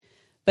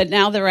But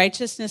now the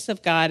righteousness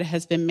of God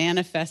has been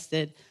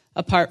manifested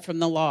apart from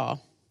the law.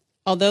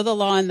 Although the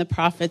law and the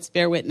prophets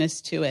bear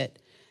witness to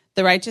it,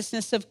 the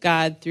righteousness of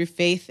God through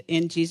faith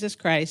in Jesus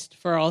Christ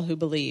for all who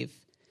believe.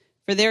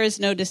 For there is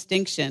no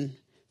distinction,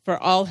 for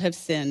all have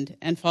sinned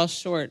and fall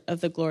short of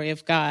the glory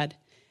of God,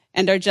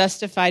 and are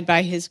justified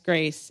by his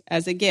grace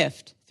as a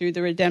gift through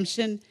the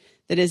redemption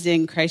that is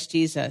in Christ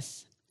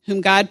Jesus, whom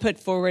God put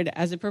forward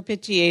as a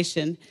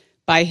propitiation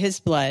by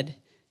his blood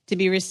to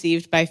be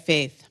received by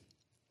faith.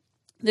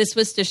 This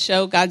was to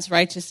show God's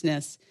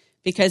righteousness,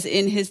 because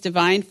in his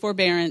divine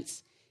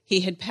forbearance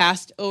he had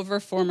passed over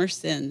former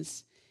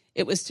sins.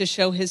 It was to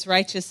show his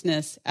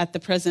righteousness at the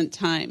present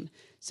time,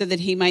 so that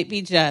he might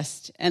be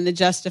just and the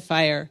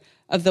justifier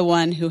of the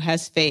one who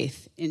has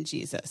faith in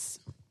Jesus.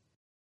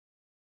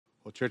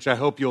 Well, church, I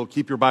hope you'll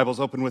keep your Bibles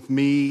open with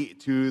me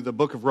to the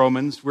book of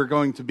Romans. We're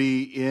going to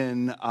be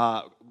in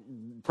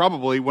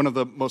probably one of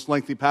the most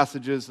lengthy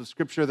passages of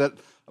Scripture that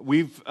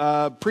we've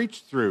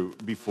preached through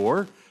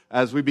before.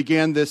 As we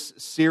began this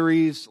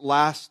series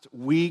last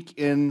week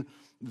in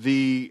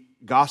the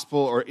Gospel,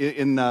 or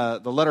in the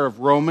letter of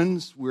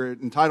Romans, we're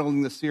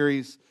entitling the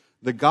series,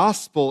 The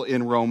Gospel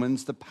in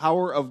Romans, the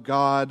Power of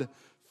God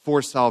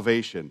for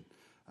Salvation.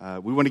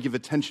 We want to give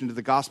attention to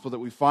the gospel that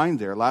we find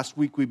there. Last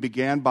week we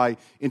began by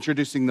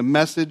introducing the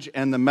message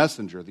and the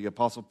messenger, the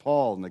Apostle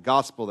Paul, and the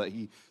gospel that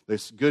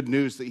this good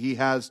news that he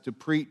has to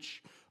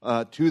preach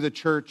to the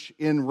church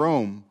in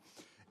Rome.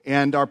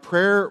 And our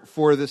prayer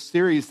for this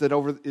series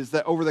is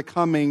that over the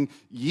coming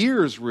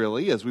years,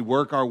 really, as we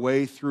work our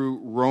way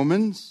through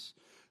Romans,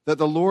 that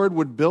the Lord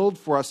would build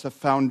for us a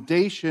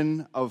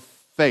foundation of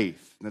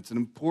faith. And that's an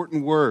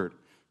important word,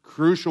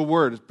 crucial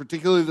word,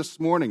 particularly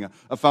this morning,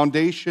 a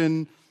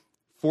foundation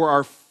for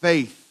our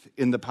faith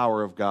in the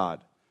power of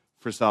God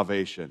for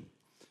salvation.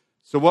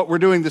 So what we're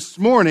doing this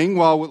morning,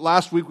 while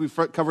last week we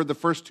covered the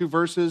first two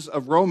verses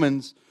of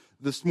Romans,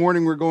 this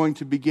morning we're going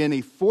to begin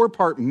a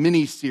 4-part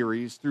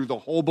mini-series through the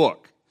whole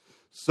book.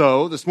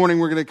 So this morning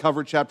we're going to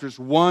cover chapters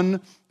 1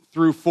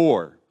 through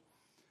 4.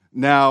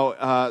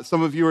 Now,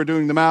 some of you are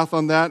doing the math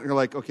on that, and you're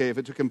like, okay, if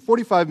it took him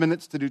 45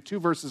 minutes to do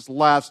 2 verses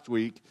last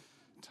week,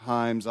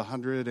 times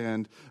 100,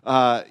 and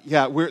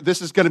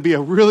this is going to be a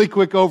really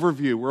quick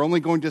overview. We're only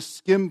going to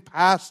skim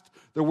past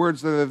the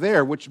words that are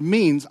there, which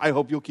means I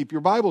hope you'll keep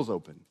your Bibles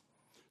open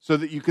so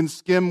that you can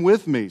skim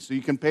with me, so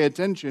you can pay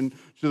attention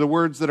to the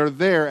words that are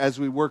there as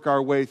we work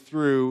our way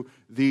through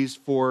these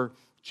 4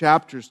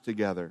 chapters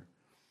together.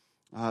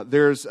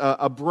 There's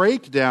a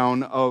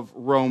breakdown of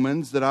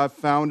Romans that I've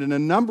found in a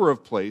number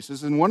of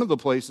places, and one of the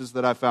places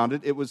that I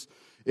found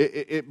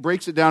it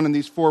breaks it down in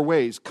these 4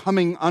 ways: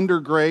 coming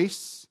under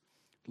grace,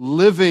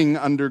 living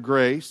under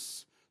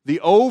grace, the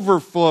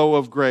overflow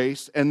of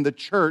grace, and the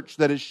church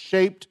that is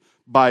shaped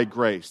by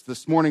grace.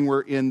 This morning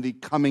we're in the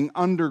coming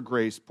under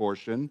grace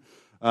portion,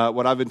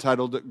 what I've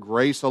entitled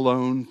Grace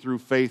Alone Through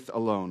Faith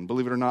Alone.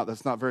 Believe it or not,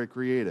 that's not very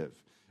creative.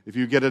 If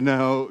you get to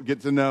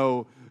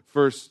know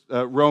first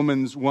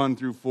Romans 1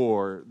 through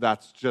 4,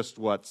 that's just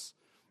what's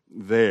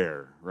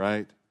there,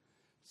 right?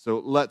 So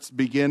let's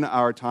begin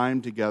our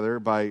time together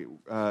by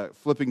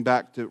flipping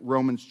back to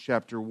Romans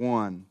chapter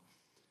 1.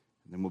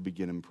 Then we'll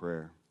begin in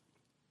prayer.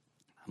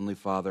 Heavenly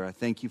Father, I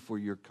thank you for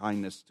your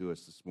kindness to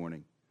us this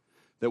morning,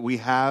 that we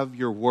have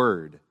your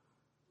word,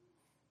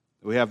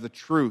 that we have the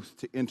truth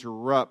to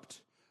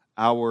interrupt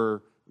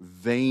our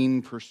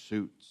vain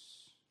pursuits,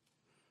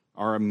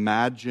 our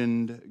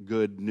imagined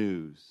good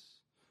news,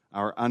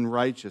 our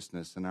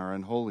unrighteousness and our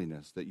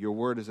unholiness, that your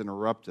word has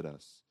interrupted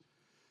us.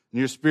 And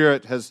your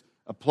Spirit has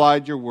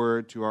applied your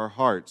word to our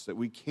hearts, that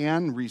we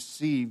can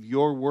receive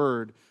your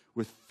word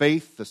with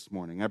faith this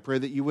morning. I pray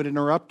that you would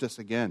interrupt us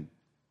again.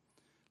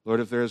 Lord,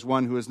 if there is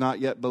one who has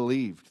not yet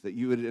believed, that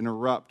you would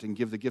interrupt and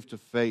give the gift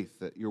of faith,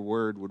 that your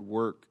word would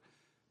work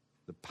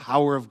the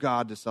power of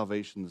God to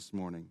salvation this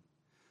morning.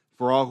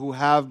 For all who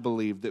have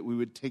believed, that we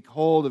would take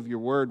hold of your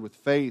word with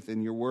faith,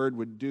 and your word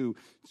would do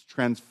its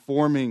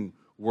transforming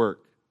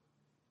work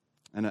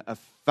and a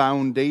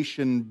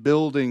foundation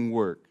building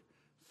work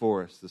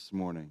for us this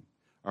morning.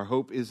 Our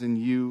hope is in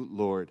you,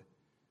 Lord.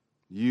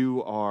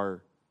 You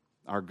are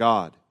our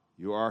God.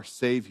 You are our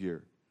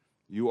Savior.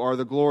 You are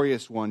the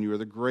glorious one. You are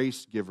the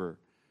grace giver.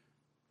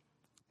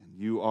 And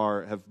you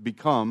have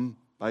become,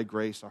 by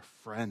grace, our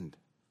friend.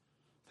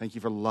 Thank you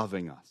for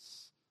loving us.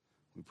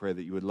 We pray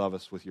that you would love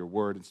us with your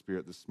word and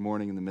spirit this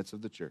morning in the midst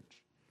of the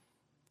church.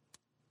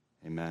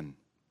 Amen.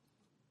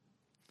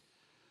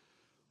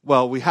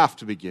 Well, we have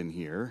to begin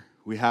here.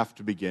 We have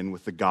to begin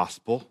with the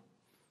gospel.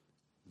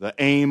 The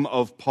aim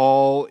of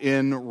Paul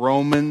in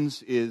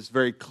Romans is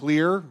very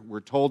clear.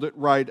 We're told it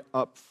right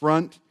up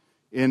front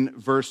in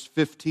verse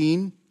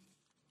 15.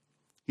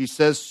 He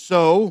says,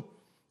 "So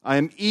I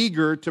am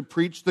eager to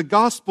preach the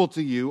gospel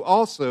to you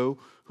also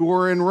who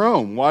are in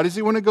Rome." Why does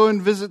he want to go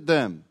and visit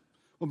them?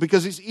 Well,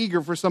 because he's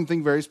eager for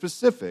something very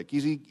specific.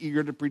 He's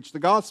eager to preach the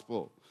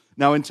gospel.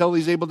 Now, until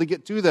he's able to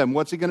get to them,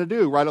 what's he going to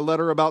do? Write a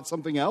letter about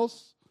something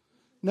else?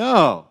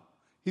 No.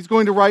 He's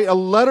going to write a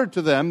letter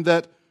to them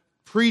that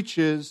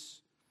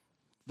preaches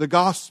the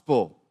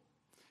gospel.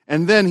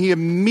 And then he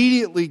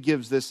immediately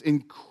gives this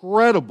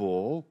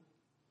incredible,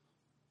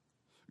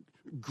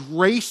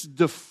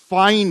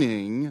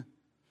 grace-defining,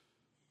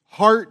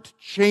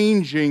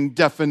 heart-changing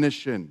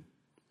definition.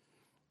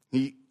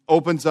 He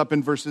opens up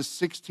in verses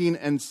 16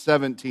 and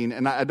 17,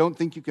 and I don't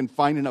think you can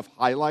find enough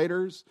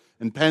highlighters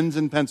and pens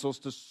and pencils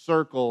to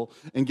circle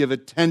and give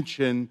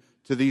attention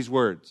to these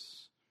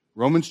words.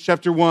 Romans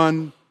chapter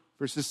 1,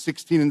 verses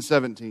 16 and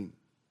 17.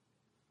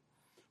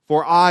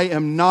 For I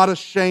am not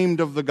ashamed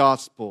of the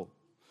gospel,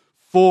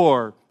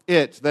 for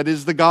it, that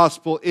is the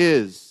gospel,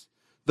 is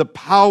the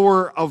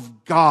power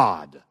of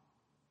God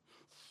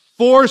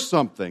for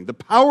something. The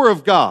power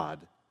of God,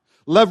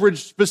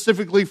 leveraged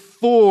specifically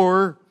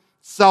for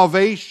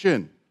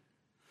salvation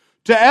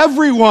to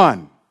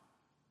everyone.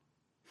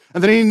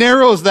 And then he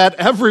narrows that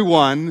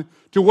everyone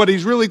to what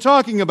he's really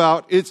talking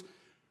about. It's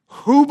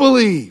who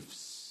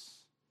believes.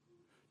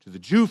 To the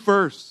Jew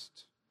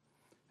first,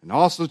 and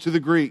also to the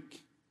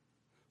Greek.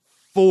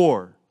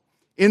 For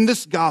in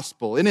this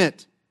gospel, in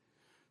it,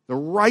 the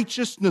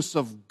righteousness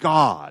of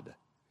God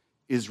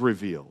is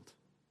revealed.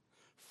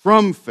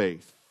 From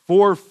faith,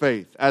 for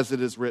faith, as it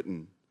is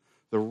written,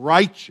 the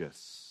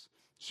righteous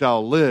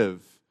shall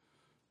live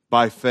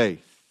by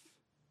faith.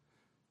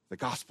 The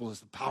gospel is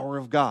the power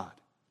of God.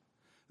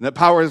 And that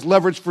power is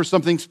leveraged for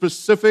something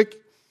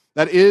specific,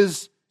 that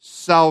is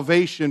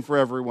salvation for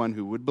everyone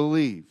who would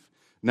believe.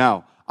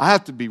 Now, I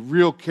have to be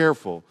real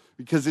careful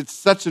because it's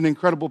such an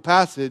incredible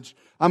passage,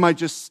 I might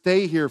just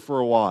stay here for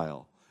a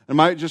while. I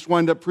might just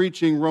wind up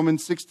preaching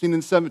Romans 16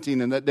 and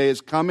 17, and that day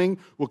is coming.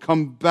 We'll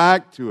come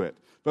back to it.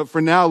 But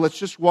for now, let's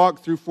just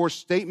walk through 4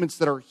 statements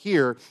that are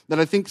here that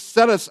I think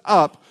set us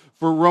up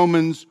for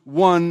Romans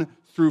 1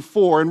 through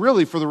 4, and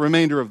really for the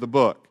remainder of the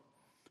book,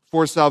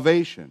 for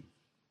salvation.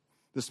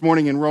 This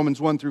morning in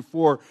Romans 1 through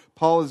 4,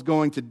 Paul is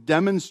going to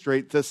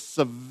demonstrate the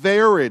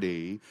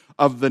severity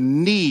of the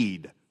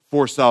need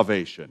for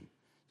salvation.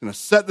 He's going to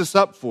set this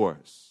up for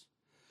us.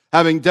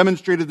 Having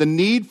demonstrated the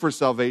need for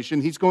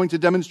salvation, he's going to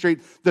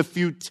demonstrate the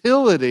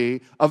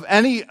futility of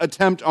any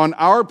attempt on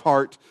our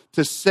part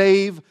to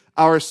save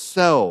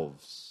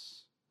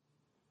ourselves.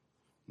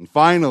 And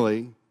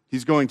finally,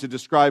 he's going to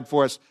describe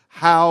for us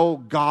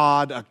how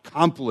God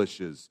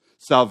accomplishes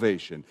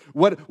salvation.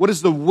 What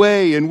is the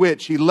way in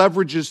which he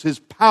leverages his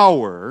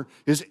power,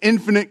 his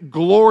infinite,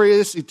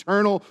 glorious,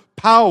 eternal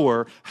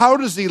power? How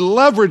does he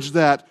leverage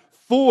that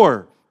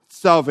for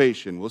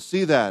salvation? We'll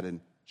see that in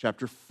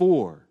chapter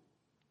 4.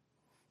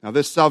 Now,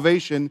 this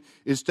salvation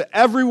is to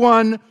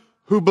everyone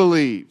who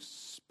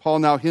believes. Paul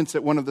now hints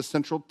at one of the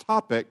central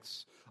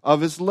topics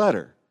of his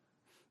letter.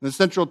 The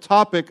central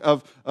topic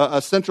of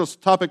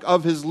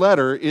his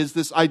letter is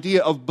this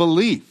idea of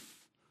belief.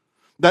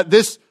 That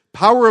this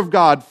power of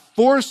God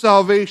for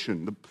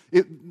salvation,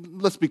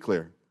 let's be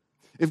clear.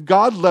 If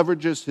God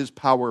leverages his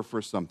power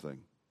for something,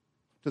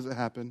 does it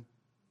happen?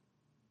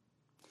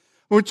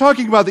 When we're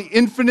talking about the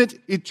infinite,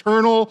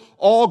 eternal,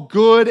 all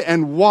good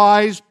and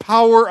wise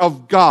power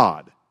of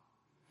God,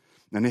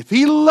 and if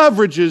he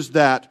leverages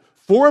that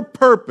for a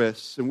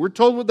purpose, and we're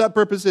told what that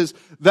purpose is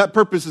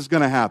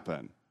going to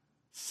happen.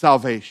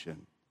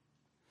 Salvation.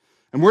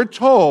 And we're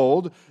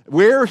told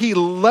where he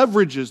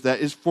leverages that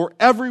is for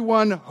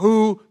everyone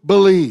who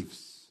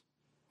believes.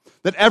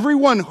 That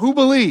everyone who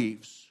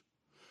believes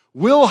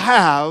will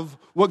have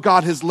what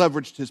God has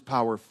leveraged his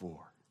power for.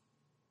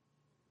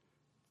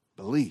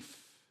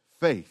 Belief,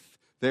 faith,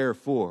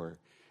 therefore,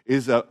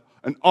 is an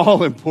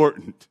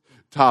all-important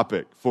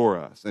topic for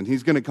us. And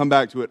he's going to come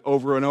back to it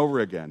over and over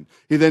again.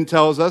 He then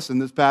tells us in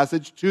this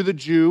passage to the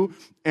Jew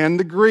and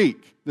the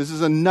Greek. This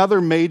is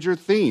another major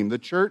theme. The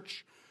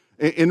church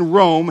in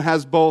Rome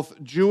has both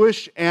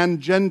Jewish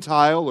and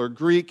Gentile or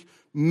Greek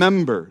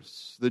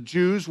members. The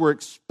Jews were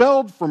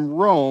expelled from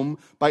Rome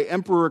by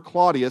Emperor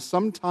Claudius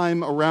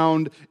sometime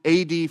around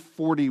AD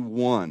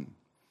 41.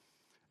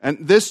 And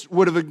this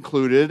would have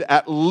included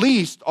at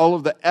least all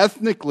of the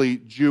ethnically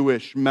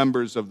Jewish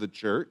members of the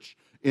church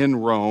in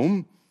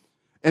Rome.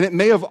 And it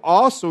may have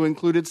also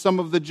included some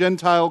of the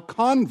Gentile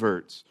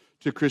converts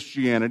to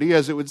Christianity,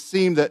 as it would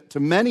seem that to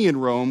many in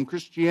Rome,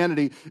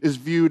 Christianity is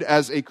viewed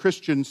as a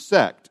Christian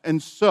sect.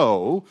 And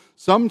so,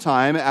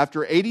 sometime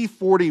after AD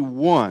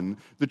 41,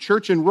 the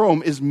church in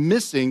Rome is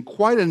missing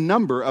quite a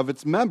number of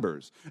its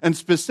members, and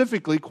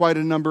specifically quite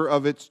a number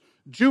of its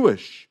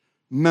Jewish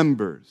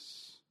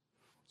members.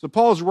 So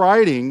Paul's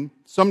writing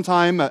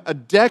sometime a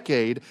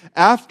decade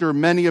after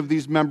many of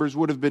these members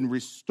would have been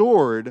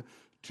restored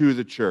to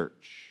the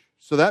church.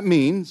 So that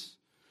means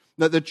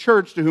that the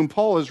church to whom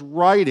Paul is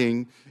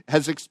writing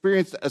has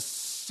experienced a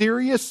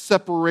serious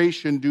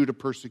separation due to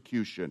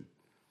persecution.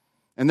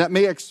 And that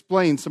may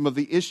explain some of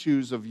the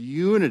issues of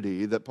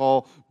unity that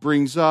Paul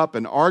brings up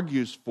and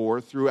argues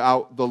for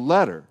throughout the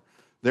letter.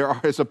 There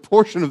is a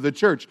portion of the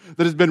church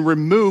that has been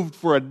removed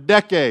for a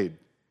decade.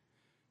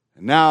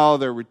 And now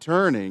they're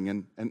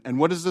returning. And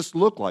what does this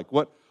look like?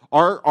 What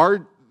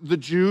are the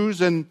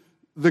Jews and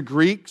the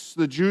Greeks,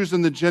 the Jews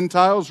and the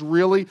Gentiles,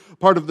 really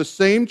part of the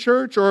same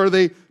church, or are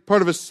they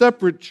part of a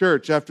separate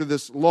church after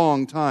this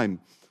long time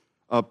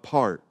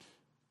apart?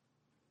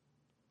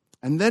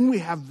 And then we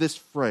have this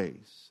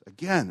phrase,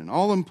 again, an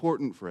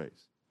all-important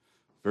phrase.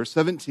 Verse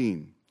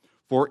 17,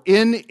 for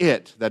in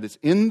it, that is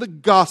in the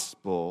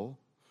gospel,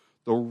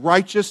 the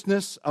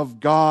righteousness of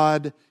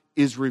God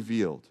is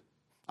revealed.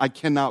 I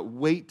cannot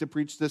wait to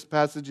preach this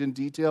passage in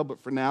detail,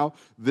 but for now,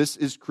 this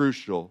is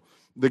crucial.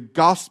 The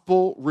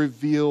gospel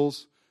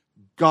reveals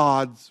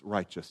God's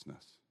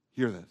righteousness.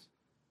 Hear this.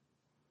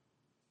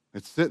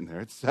 It's sitting there.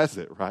 It says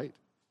it, right?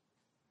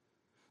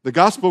 The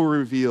gospel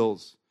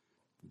reveals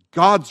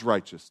God's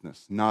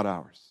righteousness, not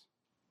ours.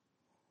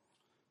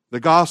 The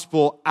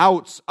gospel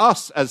outs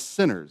us as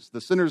sinners,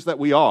 the sinners that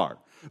we are.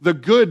 The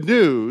good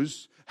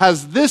news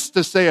has this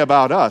to say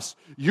about us.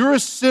 You're a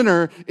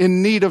sinner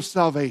in need of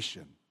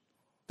salvation.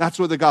 That's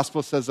what the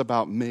gospel says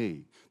about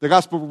me. The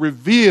gospel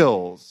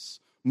reveals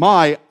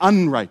my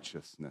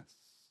unrighteousness.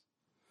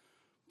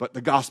 But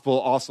the gospel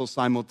also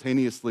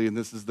simultaneously, and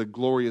this is the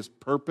glorious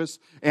purpose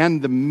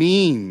and the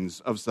means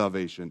of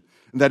salvation,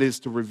 and that is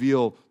to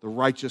reveal the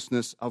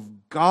righteousness of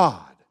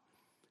God.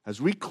 As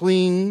we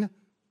cling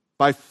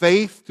by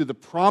faith to the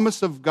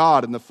promise of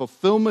God and the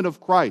fulfillment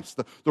of Christ,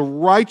 the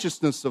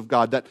righteousness of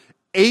God, that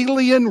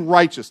alien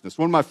righteousness.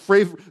 One of my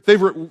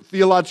favorite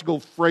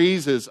theological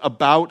phrases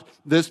about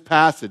this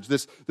passage,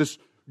 this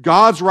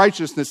God's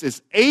righteousness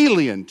is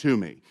alien to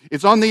me.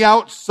 It's on the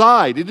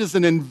outside. It is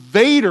an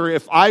invader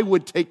if I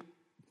would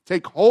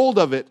take hold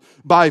of it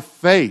by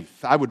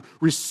faith. I would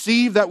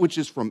receive that which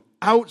is from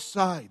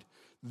outside.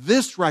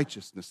 This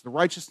righteousness, the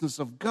righteousness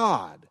of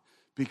God,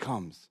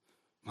 becomes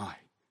my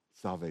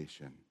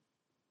salvation.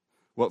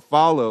 What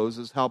follows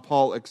is how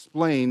Paul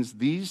explains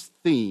these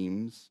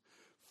themes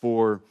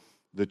for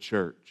the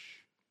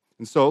church.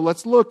 And so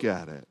let's look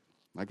at it.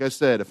 Like I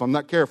said, if I'm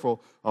not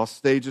careful, I'll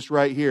stay just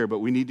right here, but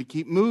we need to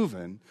keep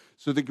moving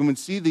so that we can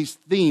see these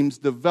themes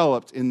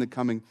developed in the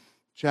coming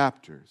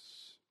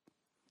chapters.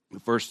 The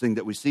first thing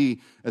that we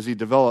see as he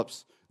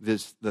develops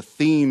the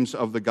themes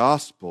of the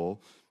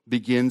gospel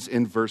begins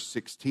in verse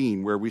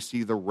 16, where we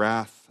see the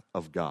wrath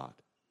of God.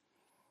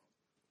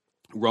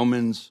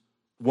 Romans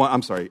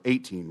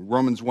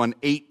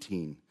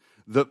 1:18.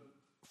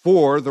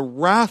 For the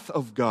wrath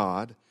of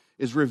God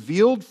is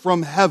revealed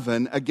from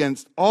heaven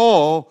against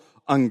all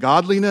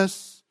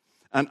ungodliness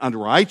and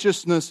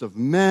unrighteousness of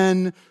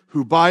men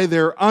who by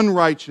their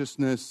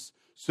unrighteousness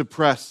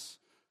suppress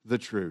the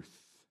truth.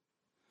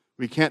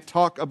 We can't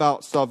talk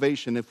about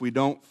salvation if we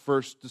don't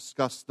first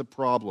discuss the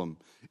problem.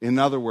 In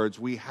other words,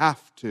 we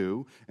have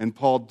to, and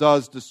Paul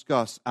does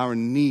discuss our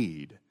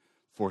need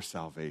for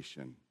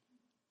salvation.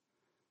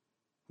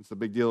 It's the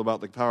big deal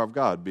about the power of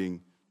God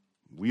being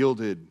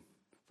wielded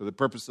for the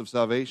purpose of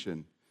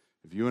salvation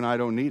if you and I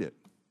don't need it.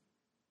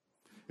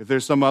 If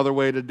there's some other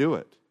way to do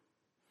it.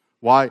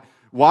 Why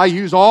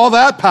use all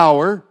that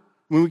power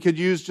when we could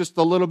use just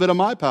a little bit of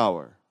my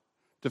power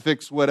to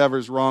fix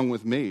whatever's wrong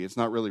with me? It's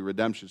not really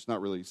redemption. It's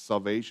not really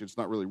salvation. It's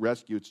not really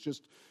rescue. It's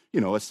just,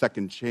 a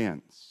second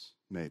chance,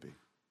 maybe.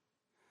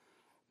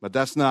 But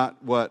that's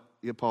not what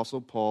the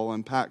Apostle Paul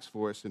unpacks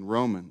for us in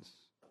Romans.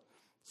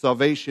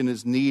 Salvation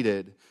is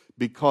needed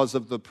because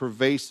of the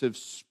pervasive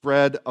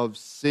spread of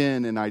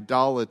sin and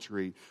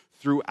idolatry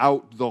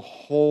throughout the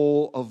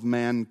whole of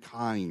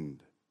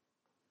mankind.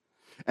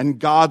 And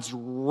God's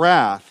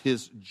wrath,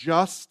 his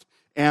just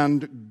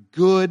and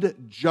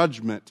good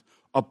judgment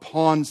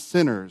upon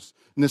sinners,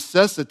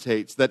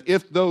 necessitates that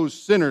if those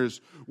sinners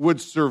would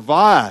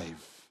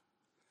survive,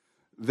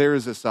 there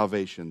is a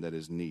salvation that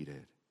is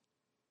needed.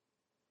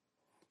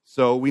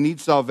 So we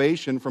need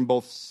salvation from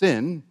both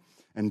sin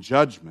and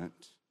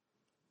judgment.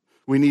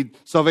 We need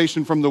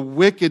salvation from the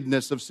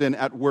wickedness of sin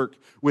at work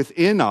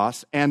within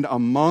us and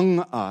among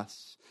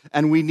us.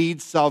 And we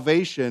need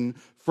salvation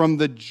from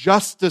the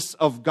justice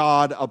of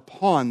God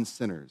upon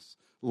sinners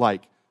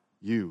like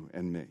you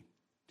and me. Do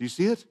you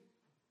see it?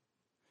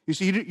 You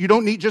see, you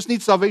don't just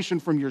need salvation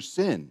from your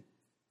sin.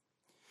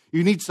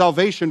 You need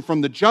salvation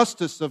from the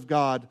justice of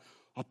God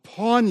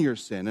upon your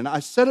sin. And I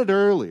said it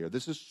earlier,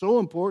 this is so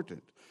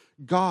important.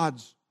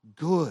 God's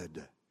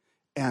good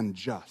and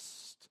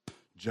just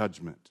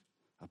judgment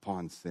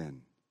upon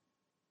sin.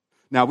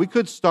 Now, we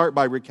could start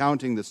by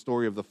recounting the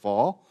story of the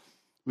fall.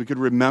 We could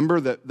remember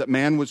that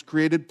man was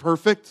created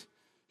perfect.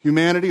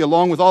 Humanity,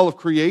 along with all of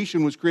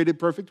creation, was created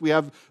perfect. We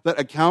have that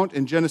account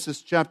in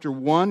Genesis chapter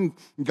 1.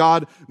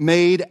 God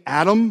made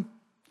Adam,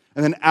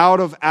 and then out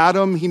of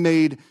Adam he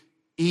made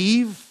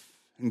Eve.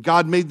 And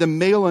God made them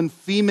male and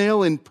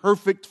female in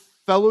perfect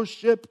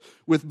fellowship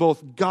with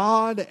both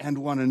God and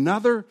one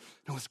another.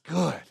 It was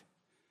good.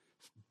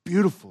 It's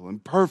beautiful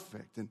and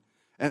perfect.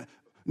 And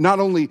not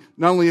only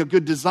a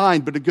good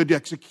design, but a good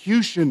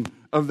execution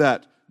of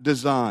that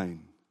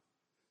design.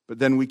 But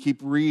then we keep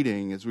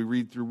reading as we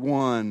read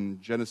through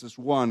Genesis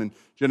 1 and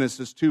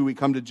Genesis 2. We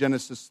come to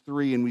Genesis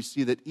 3 and we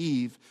see that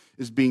Eve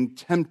is being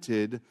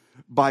tempted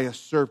by a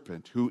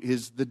serpent who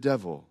is the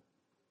devil.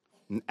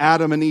 And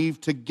Adam and Eve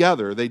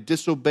together, they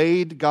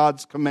disobeyed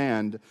God's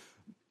command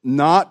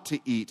not to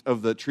eat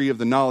of the tree of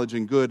the knowledge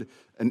of good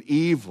and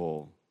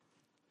evil.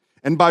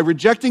 And by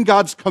rejecting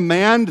God's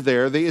command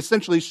there, they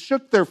essentially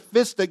shook their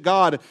fist at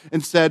God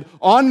and said,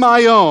 on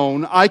my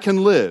own, I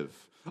can live.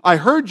 I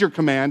heard your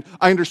command.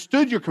 I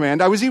understood your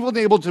command. I was even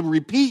able to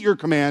repeat your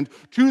command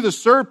to the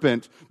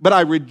serpent, but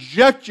I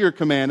reject your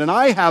command, and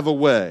I have a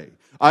way.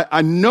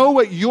 I know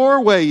what your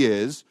way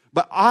is,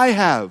 but I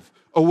have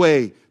a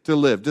way to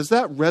live. Does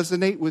that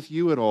resonate with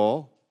you at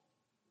all?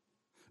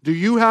 Do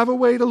you have a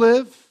way to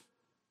live?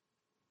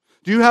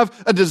 Do you have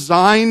a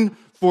design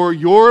for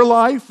your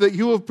life that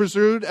you have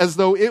pursued as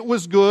though it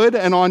was good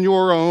and on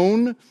your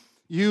own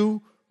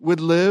you would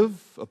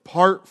live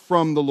apart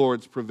from the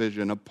Lord's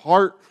provision,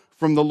 apart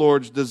from the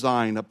Lord's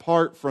design,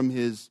 apart from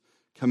His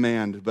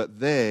command? But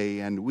they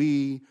and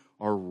we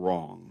are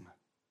wrong.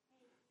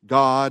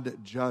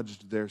 God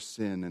judged their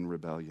sin and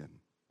rebellion.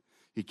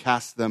 He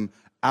cast them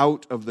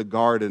out of the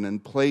garden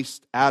and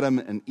placed Adam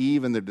and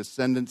Eve and their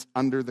descendants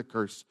under the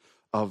curse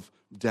of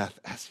death,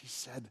 as He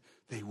said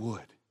they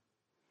would.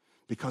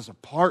 Because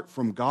apart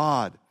from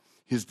God,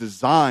 His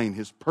design,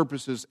 His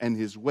purposes, and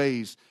His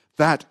ways,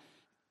 that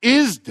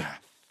is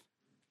death.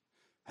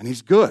 And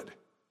He's good.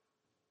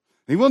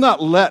 He will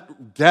not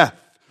let death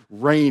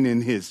reign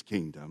in His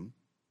kingdom.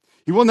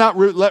 He will not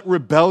let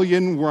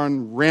rebellion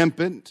run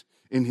rampant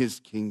in His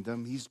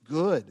kingdom. He's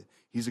good.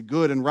 He's a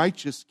good and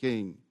righteous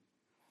king.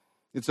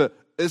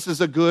 This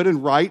is a good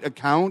and right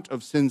account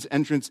of sin's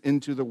entrance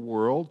into the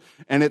world,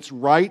 and it's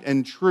right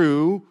and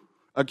true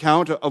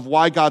account of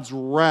why God's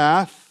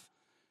wrath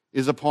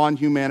is upon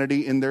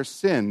humanity in their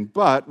sin.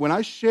 But when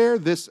I share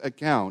this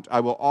account, I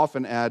will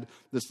often add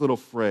this little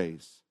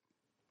phrase,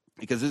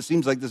 because it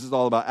seems like this is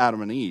all about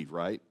Adam and Eve,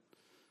 right?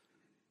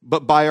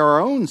 But by our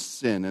own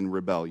sin and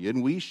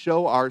rebellion, we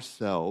show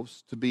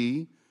ourselves to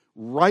be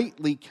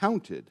rightly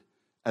counted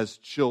as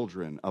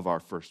children of our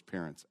first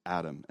parents,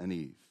 Adam and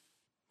Eve.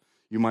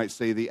 You might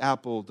say the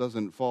apple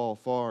doesn't fall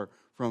far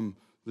from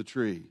the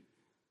tree.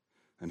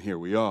 And here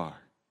we are.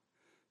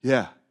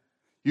 Yeah,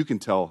 you can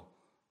tell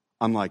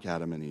I'm like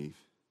Adam and Eve.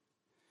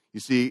 You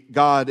see,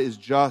 God is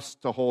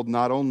just to hold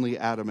not only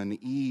Adam and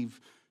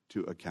Eve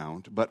to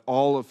account, but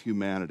all of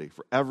humanity.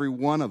 For every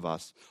one of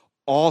us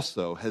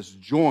also has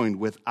joined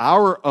with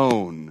our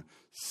own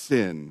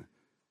sin.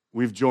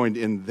 We've joined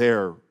in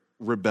their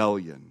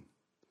rebellion.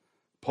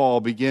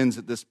 Paul begins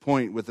at this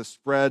point with the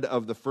spread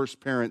of the first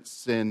parent's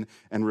sin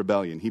and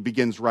rebellion. He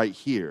begins right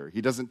here.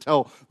 He doesn't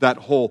tell that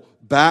whole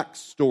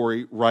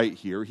backstory right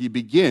here. He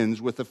begins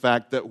with the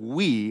fact that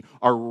we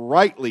are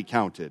rightly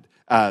counted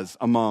as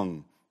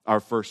among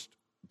our first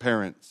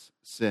parents'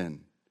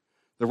 sin.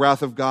 The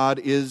wrath of God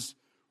is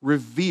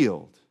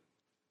revealed.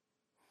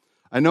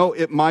 I know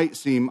it might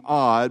seem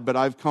odd, but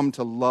I've come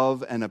to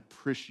love and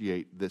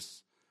appreciate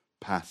this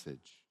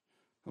passage.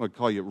 I would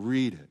call you,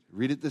 read it.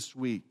 Read it this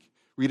week.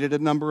 Read it a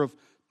number of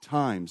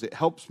times. It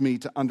helps me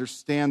to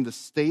understand the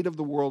state of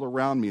the world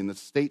around me and the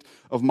state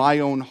of my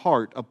own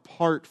heart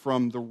apart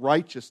from the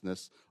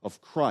righteousness of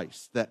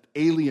Christ, that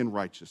alien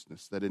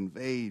righteousness that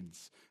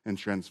invades and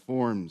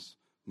transforms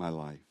my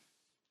life.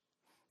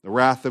 The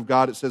wrath of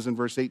God, it says in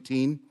verse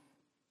 18,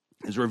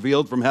 is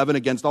revealed from heaven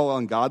against all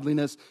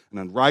ungodliness and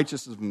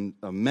unrighteousness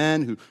of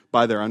men who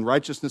by their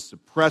unrighteousness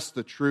suppress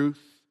the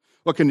truth.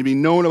 What can be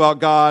known about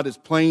God is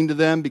plain to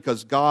them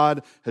because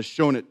God has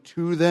shown it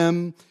to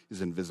them. His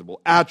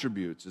invisible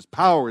attributes, His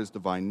power, His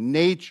divine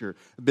nature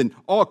have been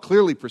all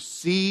clearly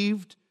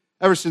perceived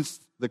ever since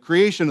the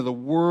creation of the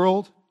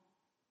world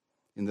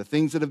in the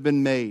things that have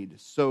been made.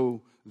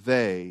 So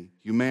they,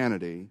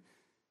 humanity,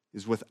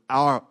 is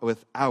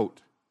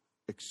without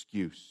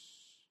excuse.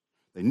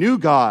 They knew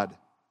God,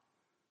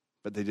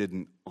 but they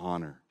didn't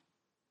honor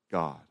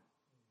God.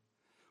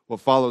 What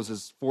follows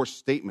is 4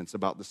 statements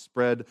about the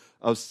spread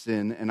of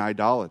sin and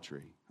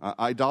idolatry.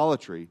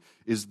 Idolatry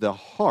is the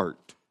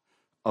heart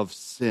of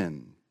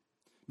sin.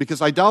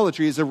 Because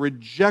idolatry is a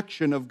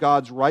rejection of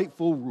God's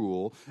rightful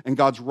rule and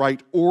God's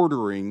right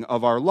ordering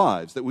of our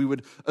lives. That we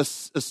would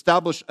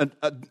establish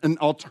an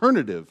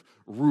alternative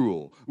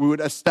rule. We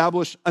would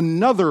establish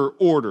another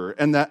order.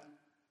 And that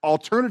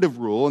alternative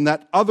rule and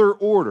that other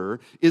order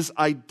is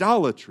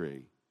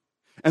idolatry.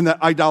 And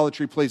that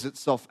idolatry plays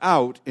itself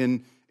out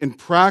in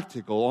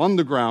practical,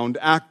 on-the-ground,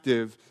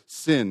 active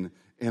sin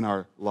in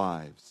our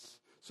lives.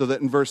 So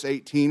that in verse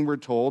 18 we're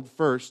told,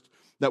 first,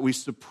 that we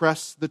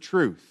suppress the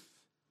truth.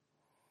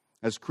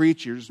 As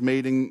creatures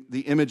made in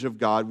the image of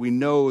God, we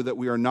know that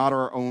we are not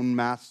our own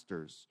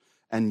masters.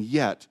 And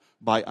yet,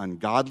 by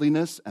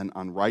ungodliness and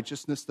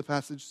unrighteousness, the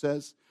passage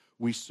says,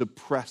 we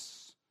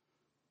suppress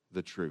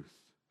the truth.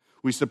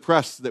 We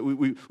suppress that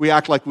we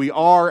act like we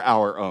are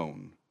our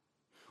own.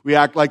 We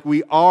act like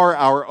we are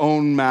our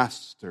own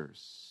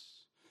masters.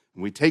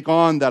 And we take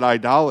on that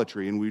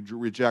idolatry and we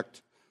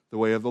reject the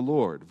way of the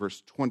Lord.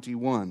 Verse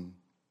 21.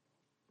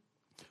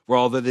 For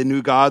all that they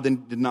knew God, they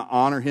did not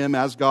honor Him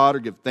as God or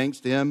give thanks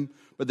to Him,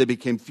 but they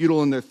became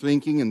futile in their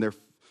thinking and their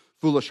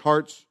foolish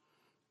hearts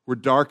were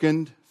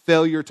darkened.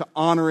 Failure to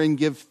honor and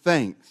give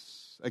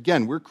thanks.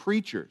 Again, we're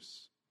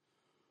creatures.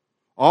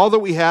 All that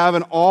we have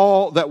and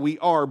all that we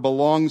are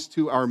belongs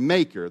to our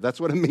Maker.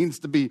 That's what it means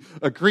to be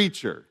a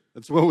creature.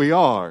 That's what we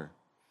are.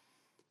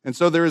 And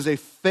so there is a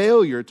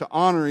failure to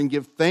honor and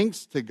give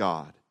thanks to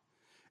God.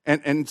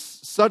 And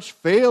such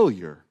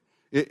failure,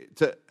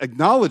 to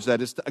acknowledge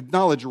that, is to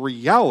acknowledge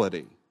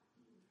reality.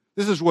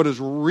 This is what is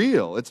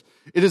real. It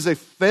is a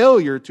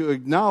failure to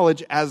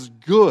acknowledge as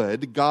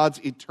good God's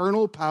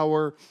eternal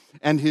power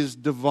and His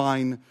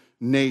divine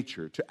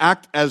nature. To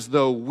act as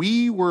though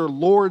we were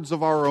lords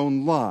of our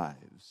own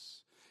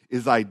lives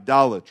is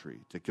idolatry.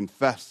 To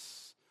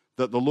confess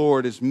that the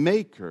Lord is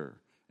maker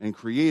and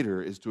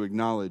creator is to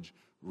acknowledge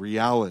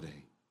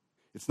reality.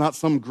 It's not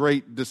some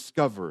great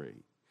discovery.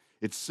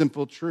 It's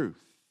simple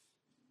truth.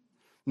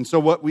 And so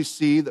what we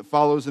see that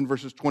follows in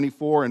verses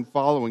 24 and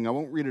following, I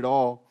won't read it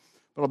all,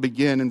 but I'll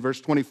begin in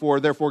verse 24.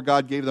 Therefore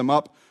God gave them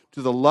up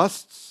to the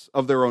lusts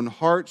of their own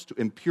hearts, to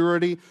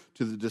impurity,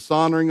 to the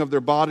dishonoring of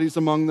their bodies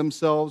among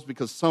themselves,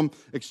 because some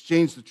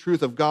exchanged the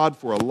truth of God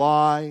for a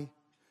lie,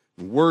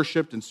 and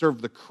worshipped and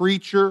served the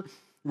creature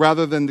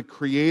rather than the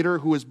Creator,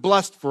 who is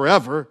blessed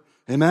forever.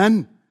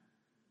 Amen?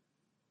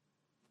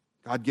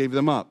 God gave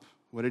them up.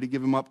 What did He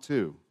give them up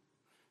to?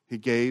 He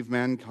gave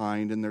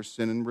mankind in their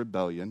sin and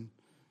rebellion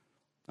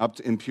up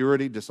to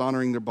impurity,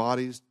 dishonoring their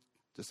bodies,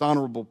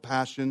 dishonorable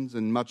passions,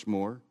 and much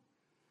more.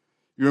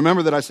 You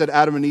remember that I said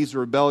Adam and Eve's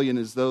rebellion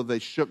as though they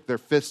shook their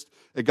fist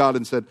at God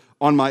and said,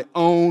 on my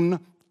own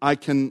I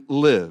can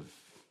live.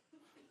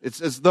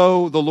 It's as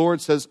though the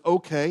Lord says,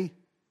 okay,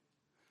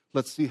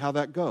 let's see how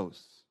that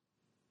goes.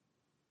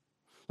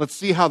 Let's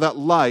see how that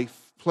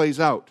life plays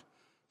out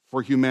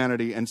for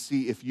humanity and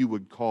see if you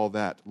would call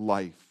that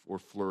life or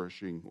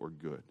flourishing or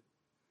good.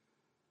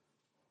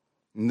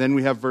 And then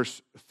we have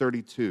verse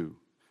 32.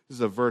 This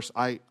is a verse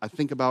I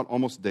think about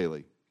almost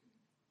daily.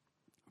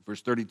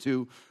 Verse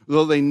 32,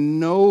 though they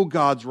know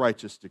God's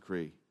righteous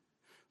decree,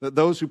 that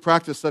those who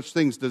practice such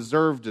things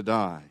deserve to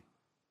die,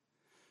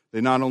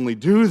 they not only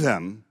do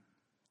them,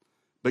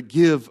 but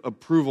give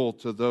approval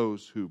to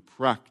those who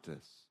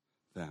practice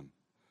them.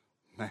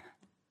 Man,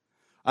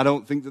 I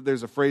don't think that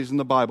there's a phrase in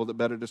the Bible that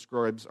better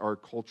describes our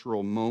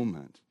cultural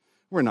moment.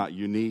 We're not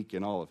unique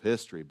in all of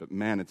history, but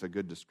man, it's a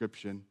good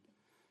description.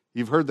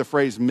 You've heard the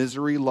phrase,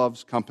 misery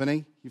loves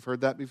company. You've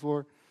heard that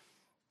before?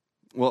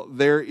 Well,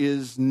 there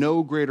is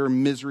no greater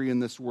misery in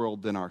this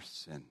world than our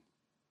sin.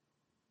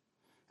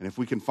 And if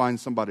we can find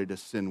somebody to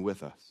sin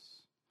with us,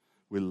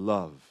 we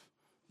love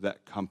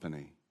that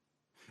company.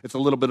 It's a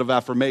little bit of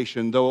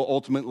affirmation, though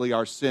ultimately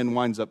our sin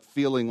winds up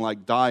feeling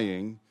like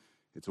dying.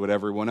 It's what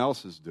everyone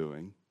else is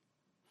doing.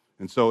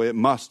 And so it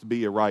must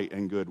be a right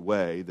and good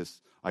way,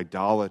 this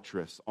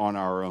idolatrous, on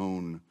our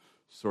own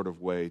sort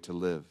of way to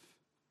live.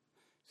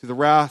 See, the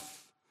wrath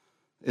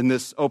in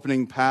this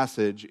opening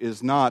passage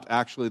is not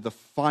actually the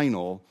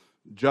final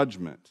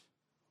judgment.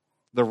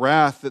 The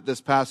wrath that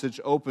this passage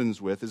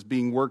opens with is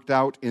being worked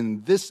out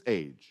in this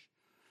age,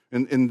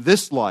 in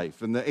this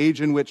life, in the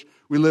age in which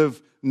we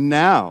live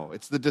now.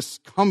 It's the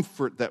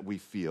discomfort that we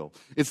feel.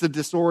 It's the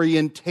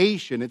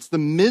disorientation. It's the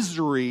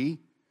misery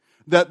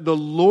that the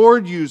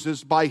Lord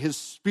uses by His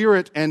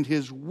Spirit and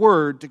His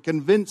Word to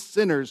convince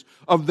sinners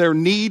of their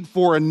need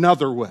for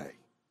another way.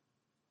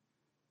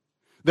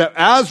 That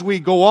as we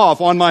go off,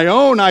 on my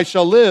own I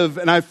shall live,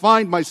 and I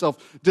find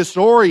myself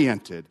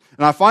disoriented,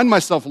 and I find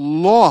myself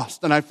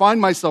lost, and I find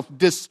myself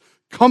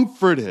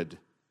discomforted.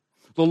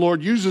 The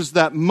Lord uses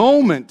that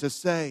moment to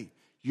say,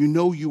 you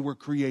know you were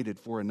created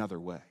for another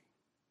way.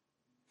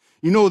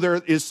 You know there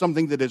is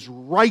something that is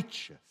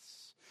righteous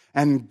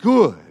and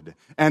good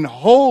and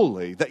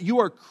holy, that you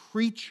are a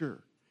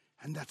creature,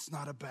 and that's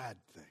not a bad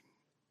thing.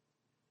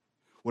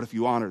 What if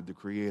you honored the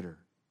Creator?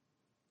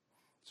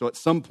 So at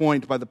some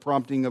point, by the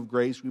prompting of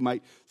grace, we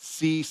might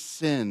see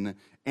sin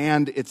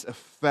and its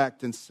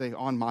effect and say,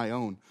 on my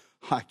own,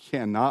 I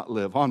cannot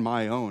live. On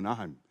my own,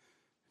 I'm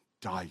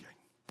dying.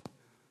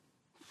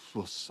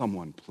 Will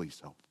someone please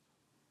help?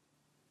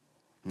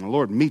 And the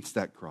Lord meets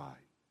that cry.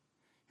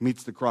 He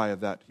meets the cry of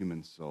that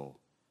human soul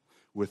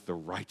with the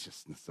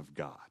righteousness of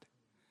God.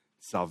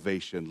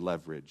 Salvation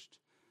leveraged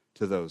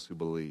to those who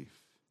believe.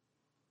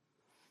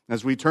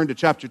 As we turn to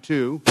chapter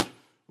 2,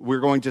 we're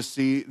going to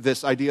see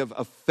this idea of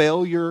a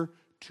failure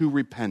to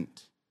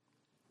repent.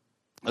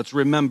 Let's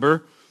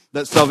remember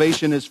that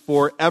salvation is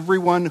for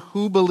everyone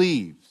who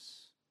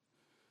believes.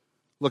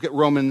 Look at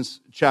Romans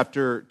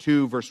chapter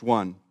 2, verse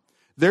 1.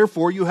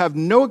 Therefore you have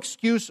no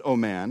excuse, O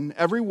man,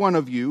 every one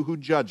of you who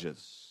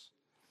judges.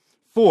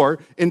 For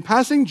in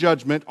passing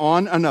judgment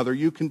on another,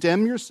 you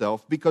condemn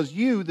yourself, because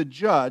you, the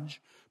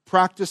judge,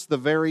 practice the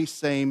very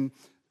same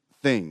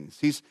things.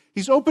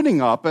 He's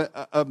opening up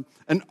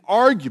an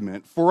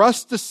argument for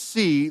us to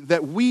see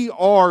that we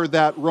are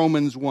that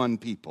Romans 1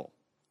 people.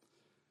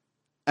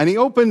 And he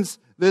opens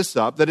this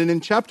up, that in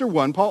chapter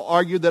 1, Paul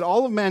argued that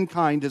all of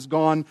mankind has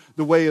gone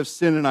the way of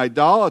sin and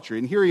idolatry.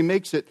 And here he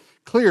makes it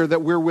clear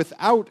that we're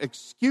without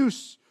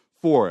excuse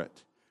for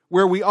it.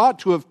 Where we ought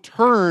to have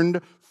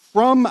turned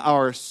from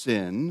our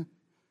sin,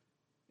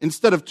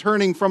 instead of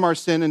turning from our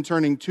sin and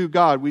turning to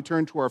God, we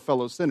turn to our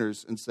fellow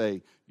sinners and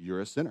say,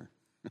 you're a sinner.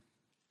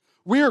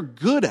 We are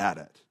good at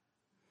it.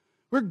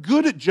 We're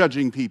good at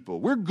judging people.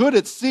 We're good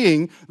at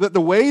seeing that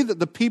the way that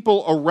the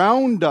people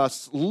around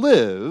us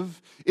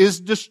live is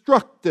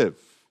destructive,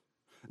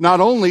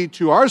 not only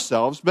to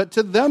ourselves, but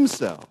to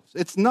themselves.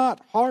 It's not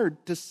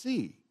hard to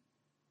see.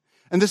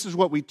 And this is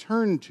what we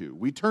turn to.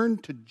 We turn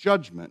to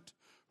judgment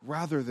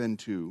rather than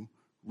to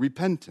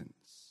repentance.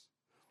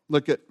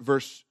 Look at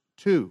verse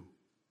 2.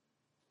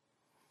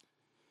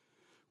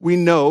 We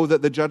know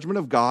that the judgment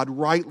of God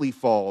rightly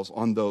falls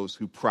on those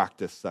who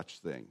practice such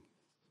things.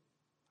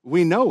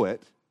 We know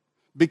it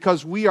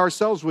because we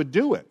ourselves would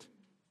do it.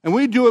 And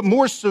we do it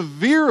more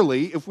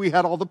severely if we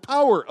had all the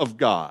power of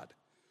God.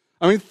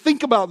 I mean,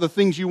 think about the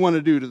things you want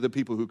to do to the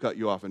people who cut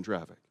you off in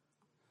traffic.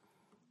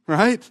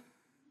 Right?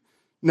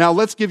 Now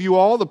let's give you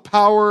all the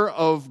power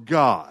of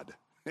God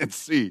and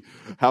see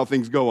how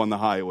things go on the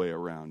highway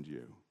around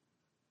you.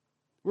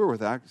 We're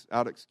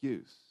without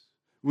excuse.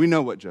 We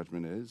know what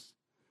judgment is.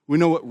 We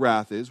know what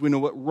wrath is. We know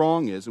what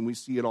wrong is, and we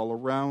see it all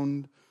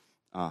around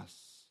us.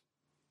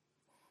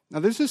 Now,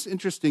 there's this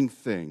interesting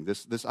thing,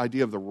 this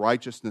idea of the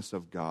righteousness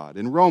of God.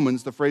 In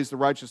Romans, the phrase the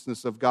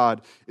righteousness of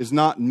God is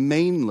not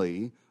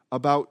mainly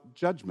about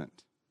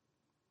judgment.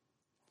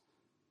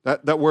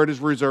 That word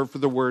is reserved for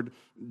the word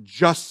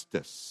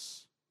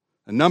justice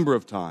a number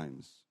of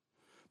times.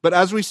 But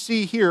as we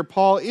see here,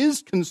 Paul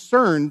is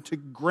concerned to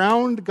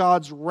ground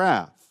God's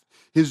wrath,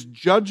 his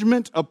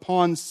judgment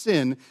upon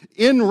sin,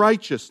 in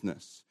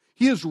righteousness.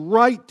 He is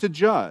right to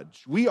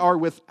judge. We are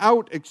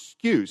without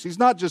excuse. He's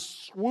not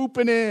just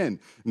swooping in,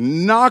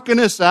 knocking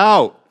us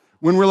out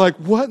when we're like,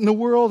 what in the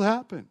world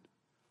happened?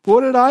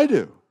 What did I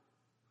do?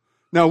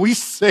 Now, we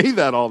say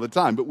that all the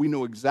time, but we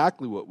know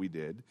exactly what we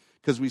did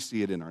because we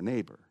see it in our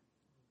neighbor.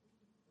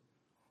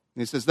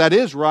 And he says, that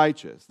is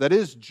righteous. That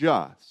is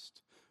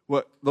just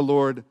what the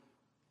Lord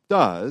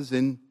does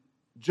in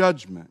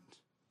judgment.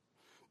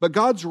 But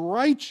God's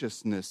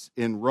righteousness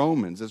in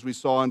Romans, as we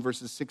saw in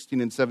verses 16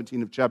 and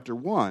 17 of chapter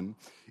 1,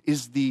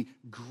 is the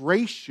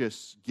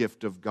gracious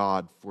gift of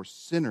God for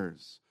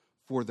sinners,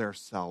 for their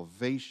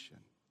salvation.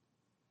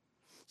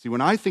 See,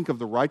 when I think of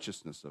the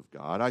righteousness of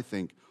God, I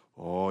think,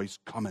 oh, he's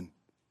coming.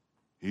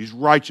 He's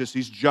righteous.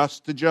 He's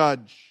just to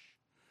judge.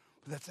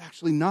 But that's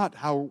actually not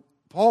how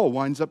Paul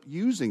winds up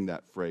using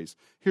that phrase.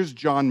 Here's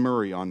John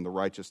Murray on the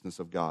righteousness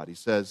of God. He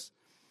says,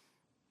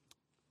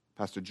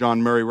 Pastor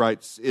John Murray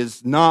writes,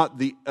 is not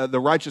the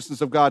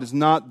righteousness of God is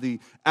not the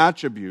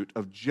attribute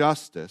of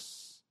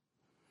justice,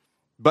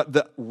 but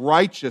the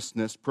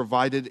righteousness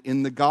provided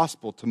in the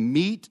gospel to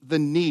meet the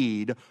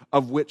need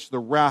of which the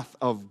wrath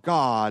of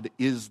God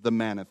is the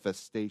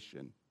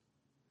manifestation.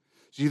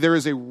 See, there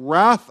is a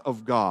wrath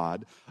of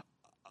God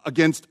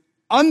against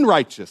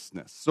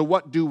unrighteousness. So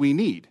what do we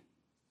need?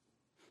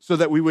 So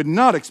that we would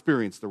not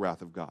experience the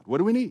wrath of God. What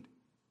do we need?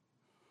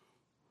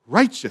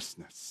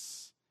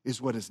 Righteousness is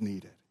what is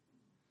needed.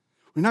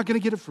 We're not going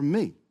to get it from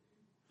me.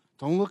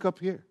 Don't look up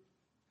here.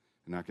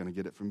 You're not going to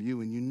get it from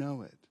you, and you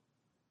know it.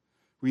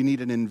 We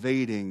need an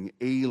invading,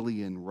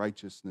 alien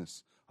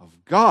righteousness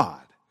of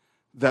God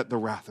that the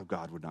wrath of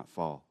God would not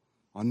fall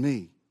on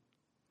me.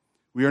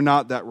 We are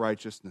not that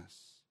righteousness.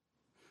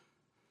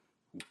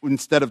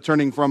 Instead of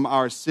turning from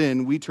our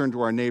sin, we turn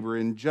to our neighbor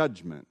in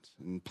judgment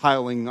and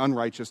piling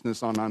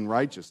unrighteousness on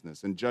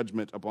unrighteousness and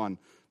judgment upon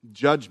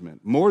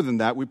judgment. More than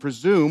that, we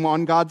presume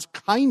on God's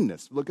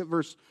kindness. Look at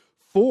verse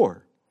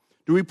 4.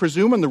 Do we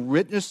presume on the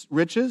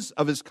riches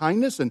of his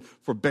kindness and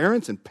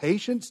forbearance and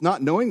patience,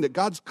 not knowing that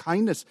God's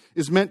kindness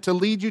is meant to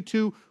lead you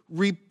to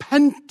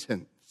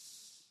repentance?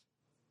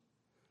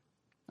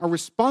 Our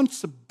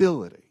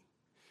responsibility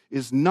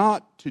is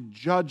not to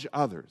judge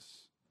others,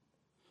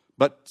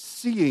 but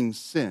seeing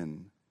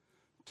sin,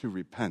 to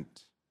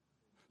repent.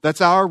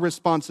 That's our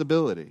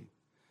responsibility.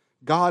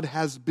 God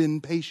has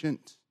been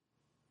patient.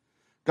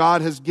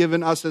 God has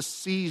given us a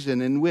season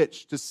in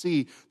which to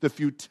see the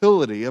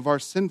futility of our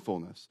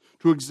sinfulness,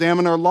 to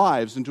examine our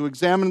lives and to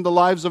examine the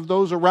lives of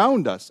those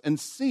around us and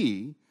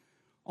see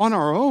on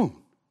our own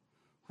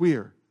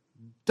we're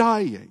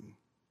dying.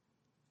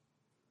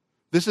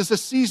 This is a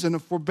season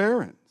of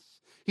forbearance.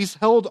 He's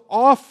held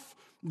off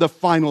the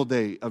final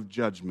day of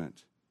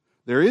judgment.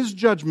 There is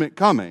judgment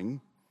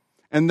coming,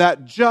 and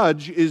that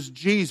judge is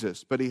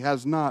Jesus, but he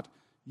has not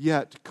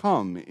yet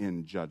come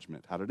in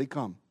judgment. How did he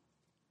come?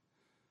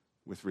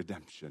 With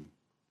redemption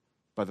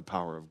by the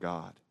power of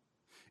God,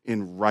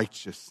 in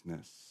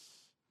righteousness,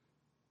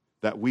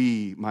 that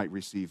we might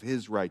receive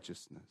his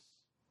righteousness.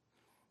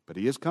 But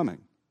he is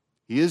coming.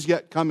 He is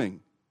yet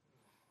coming.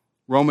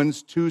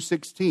 Romans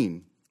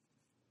 2:16.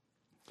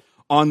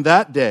 On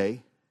that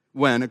day,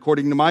 when,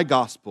 according to my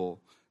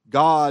gospel,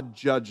 God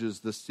judges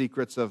the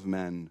secrets of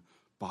men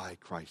by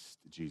Christ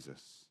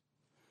Jesus.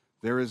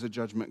 There is a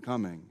judgment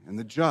coming, and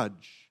the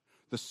judge,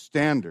 the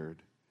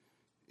standard,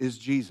 is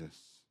Jesus.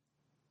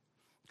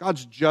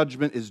 God's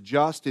judgment is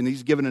just, and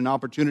he's given an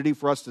opportunity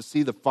for us to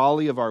see the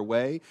folly of our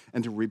way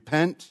and to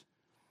repent.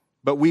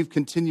 But we've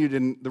continued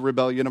in the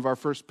rebellion of our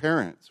first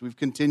parents. We've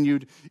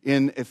continued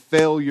in a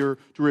failure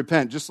to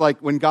repent. Just like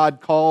when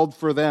God called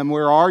for them,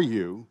 where are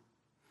you?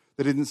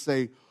 They didn't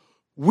say,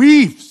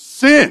 we've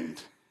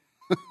sinned.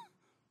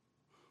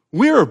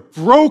 We're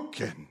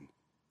broken.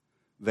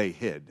 They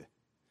hid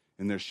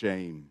in their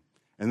shame.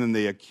 And then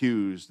they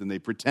accused and they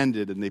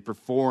pretended and they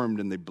performed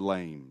and they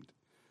blamed.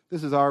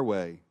 This is our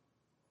way.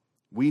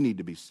 We need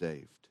to be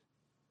saved.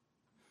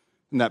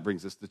 And that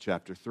brings us to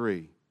chapter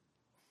 3.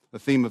 The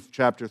theme of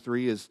chapter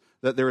 3 is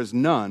that there is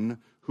none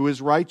who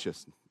is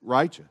righteous.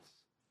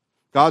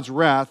 God's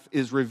wrath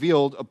is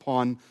revealed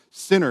upon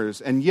sinners.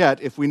 And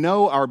yet, if we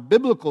know our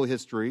biblical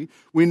history,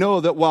 we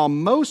know that while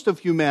most of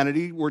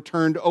humanity were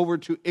turned over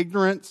to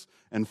ignorance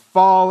and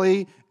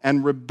folly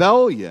and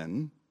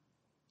rebellion,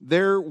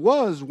 there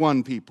was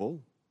one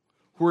people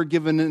who were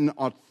given an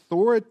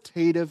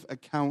authoritative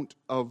account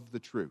of the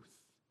truth.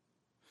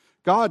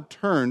 God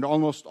turned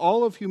almost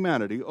all of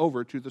humanity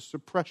over to the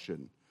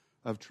suppression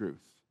of truth.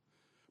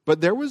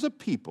 But there was a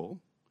people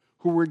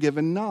who were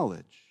given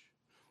knowledge.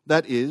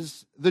 That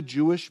is, the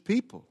Jewish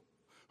people,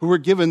 who were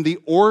given the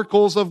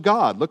oracles of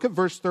God. Look at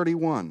verse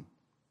 31.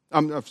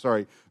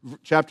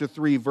 Chapter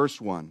 3, verse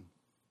 1.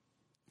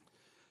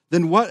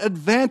 Then what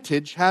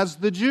advantage has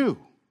the Jew?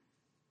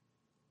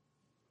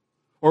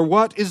 Or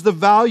what is the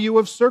value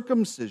of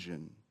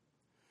circumcision?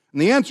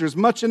 And the answer is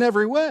much in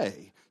every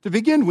way. To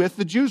begin with,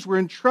 the Jews were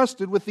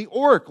entrusted with the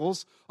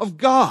oracles of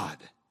God,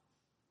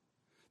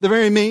 the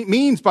very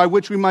means by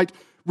which we might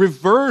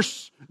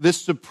reverse this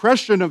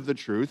suppression of the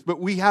truth, but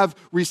we have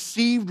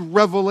received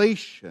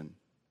revelation.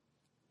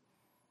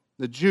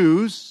 The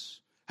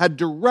Jews had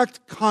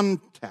direct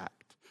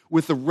contact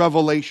with the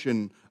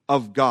revelation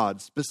of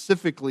God,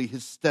 specifically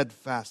His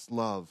steadfast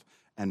love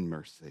and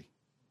mercy.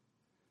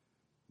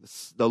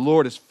 The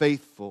Lord is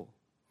faithful.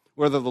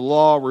 Whether the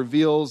law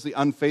reveals the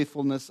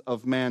unfaithfulness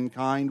of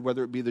mankind,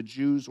 whether it be the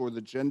Jews or the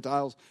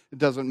Gentiles, it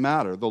doesn't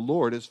matter. The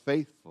Lord is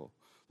faithful.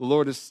 The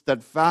Lord is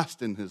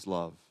steadfast in His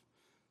love,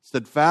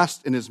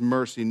 steadfast in His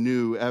mercy,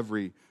 new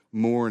every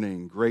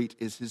morning. Great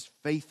is His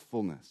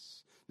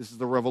faithfulness. This is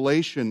the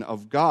revelation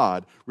of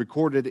God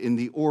recorded in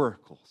the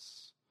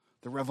oracles,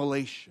 the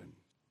revelation,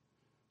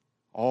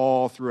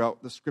 all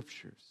throughout the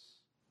Scriptures.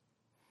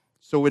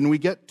 So when we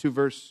get to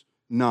verse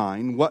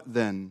 9, what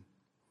then?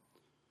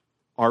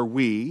 Are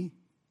we,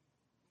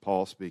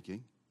 Paul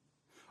speaking,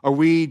 are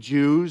we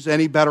Jews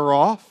any better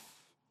off?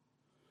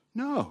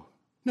 No,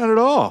 not at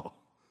all.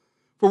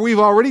 For we've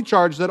already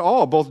charged that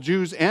all, both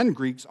Jews and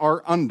Greeks,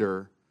 are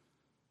under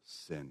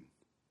sin.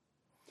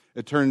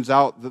 It turns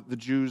out that the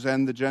Jews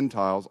and the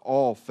Gentiles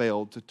all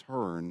failed to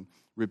turn,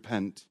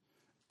 repent,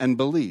 and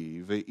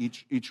believe,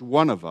 each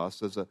one of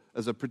us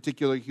as a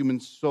particular human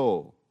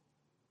soul.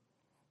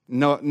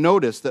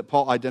 Notice that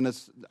Paul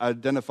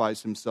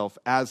identifies himself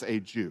as a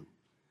Jew.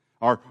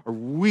 Are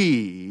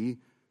we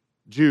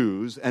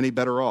Jews any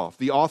better off?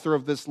 The author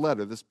of this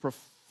letter, this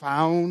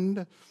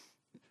profound,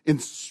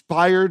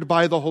 inspired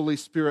by the Holy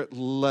Spirit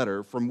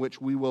letter from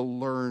which we will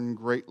learn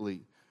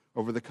greatly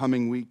over the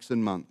coming weeks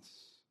and months.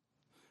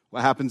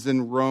 What happens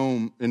in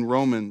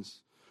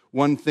Romans,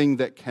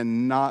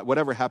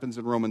 whatever happens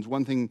in Romans,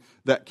 one thing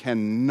that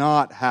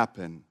cannot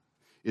happen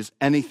is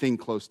anything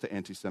close to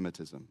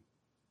anti-Semitism.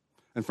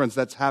 And friends,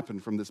 that's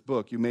happened from this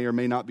book. You may or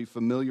may not be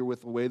familiar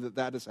with the way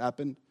that has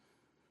happened.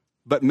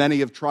 But many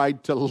have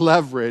tried to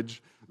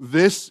leverage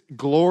this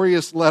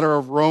glorious letter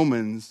of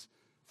Romans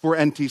for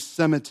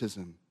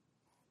anti-Semitism,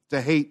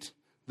 to hate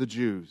the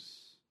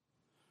Jews.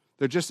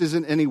 There just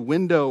isn't any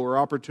window or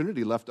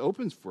opportunity left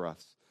open for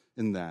us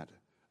in that.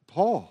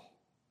 Paul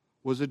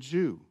was a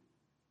Jew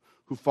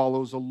who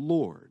follows a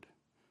Lord,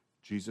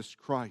 Jesus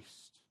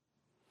Christ,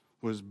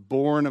 was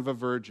born of a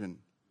virgin,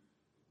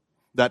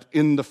 that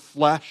in the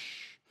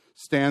flesh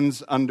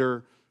stands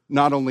under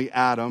not only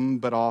Adam,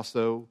 but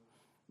also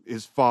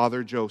his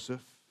father,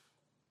 Joseph,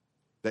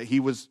 that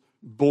he was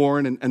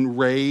born and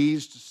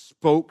raised,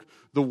 spoke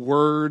the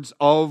words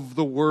of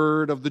the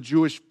word of the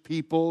Jewish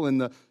people in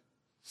the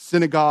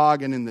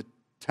synagogue and in the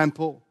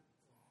temple.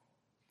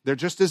 There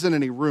just isn't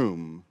any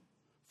room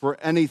for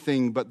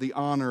anything but the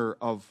honor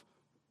of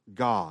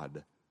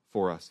God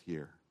for us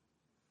here.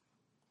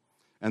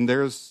 And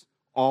there's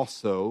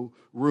also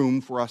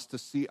room for us to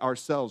see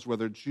ourselves,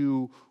 whether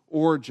Jew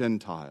or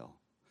Gentile,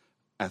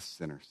 as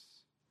sinners.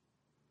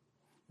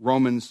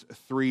 Romans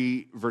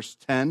 3, verse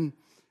 10.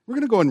 We're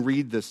going to go and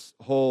read this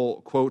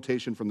whole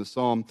quotation from the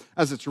psalm.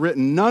 As it's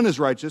written, none is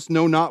righteous,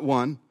 no, not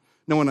one.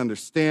 No one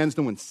understands,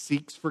 no one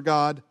seeks for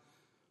God.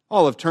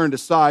 All have turned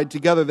aside.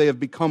 Together they have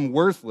become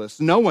worthless.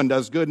 No one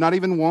does good, not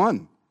even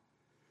one.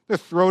 Their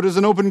throat is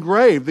an open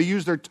grave. They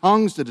use their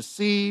tongues to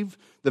deceive.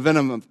 The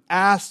venom of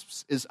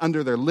asps is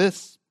under their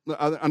lips.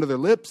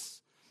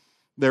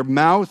 Their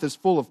mouth is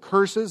full of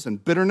curses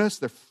and bitterness.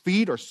 Their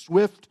feet are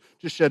swift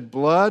to shed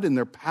blood, and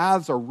their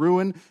paths are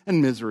ruin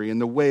and misery. In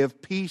the way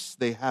of peace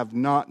they have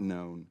not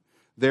known.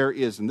 There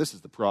is, and this is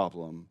the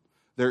problem,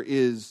 there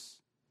is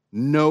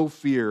no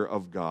fear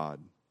of God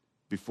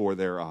before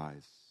their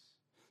eyes.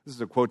 This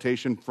is a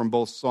quotation from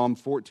both Psalm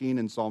 14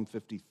 and Psalm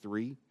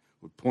 53.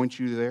 Would point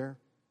you there.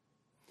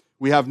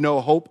 We have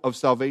no hope of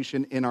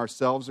salvation in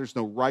ourselves. There's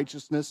no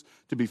righteousness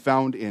to be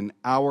found in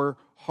our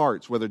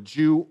hearts. Whether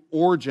Jew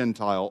or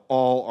Gentile,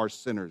 all are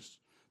sinners.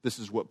 This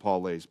is what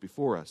Paul lays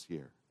before us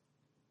here.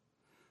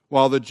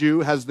 while the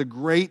Jew has the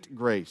great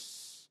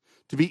grace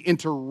to be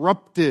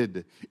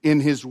interrupted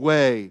in his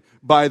way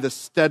by the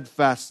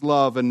steadfast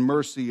love and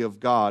mercy of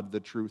God. The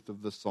truth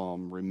of the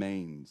psalm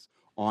remains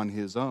on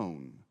his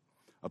own.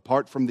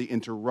 Apart from the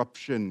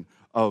interruption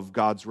of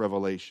God's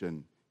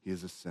revelation, he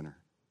is a sinner.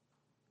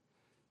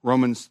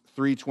 Romans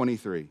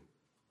 3:23.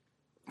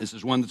 This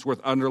is one that's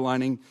worth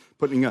underlining,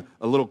 putting a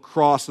little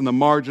cross in the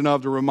margin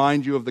of to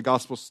remind you of the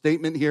gospel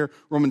statement here.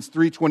 Romans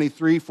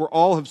 3:23, for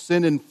all have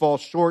sinned and fall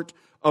short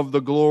of the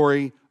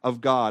glory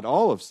of God.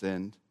 All have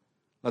sinned.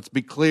 Let's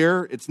be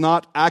clear, it's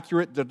not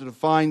accurate to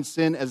define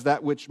sin as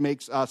that which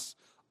makes us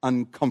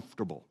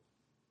uncomfortable.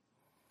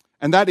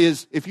 And that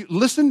is, if you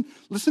listen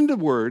to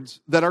words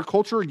that our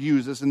culture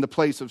uses in the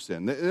place of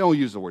sin. They don't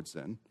use the word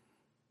sin.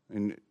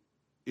 And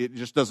it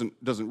just doesn't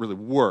really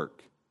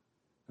work.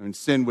 I mean,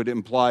 sin would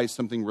imply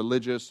something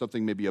religious,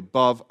 something maybe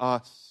above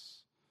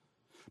us.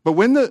 But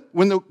when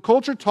the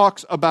culture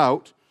talks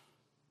about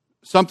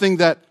something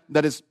that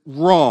is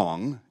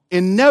wrong,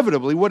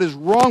 inevitably what is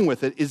wrong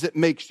with it is it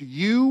makes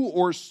you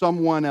or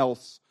someone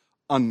else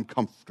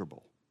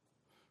uncomfortable.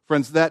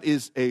 Friends, that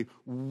is a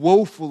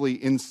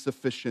woefully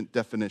insufficient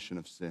definition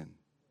of sin.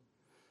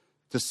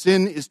 To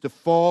sin is to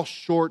fall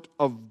short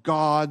of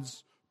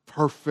God's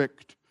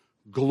perfect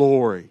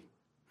glory.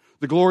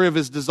 The glory of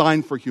his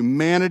design for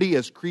humanity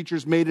as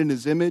creatures made in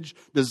his image,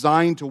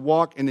 designed to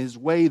walk in his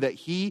way that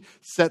he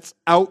sets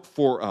out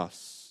for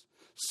us.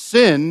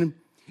 Sin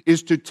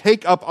is to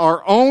take up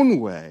our own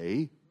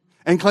way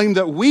and claim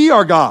that we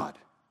are God.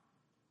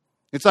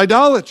 It's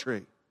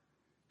idolatry.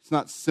 It's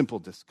not simple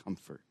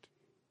discomfort.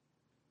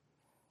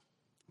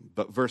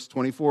 But verse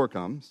 24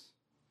 comes.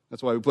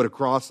 That's why we put a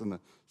cross on the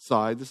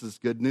side. This is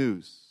good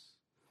news.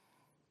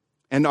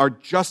 And are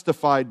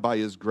justified by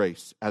his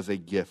grace as a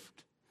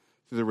gift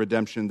through the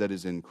redemption that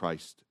is in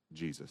Christ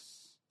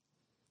Jesus.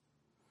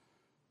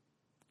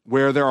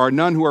 Where there are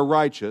none who are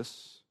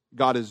righteous,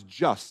 God is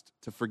just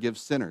to forgive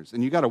sinners.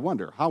 And you got to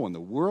wonder, how in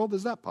the world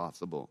is that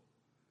possible?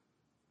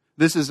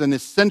 This is an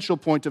essential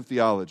point of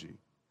theology.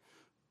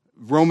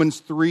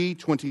 Romans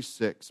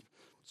 3:26.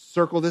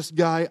 Circle this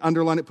guy,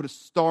 underline it, put a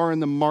star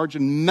in the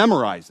margin,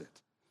 memorize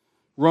it.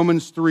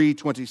 Romans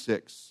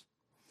 3:26.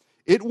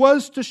 It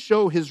was to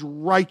show his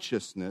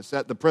righteousness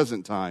at the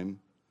present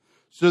time,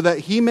 so that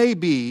he may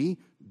be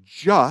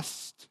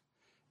just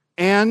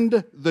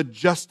and the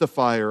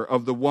justifier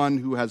of the one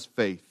who has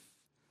faith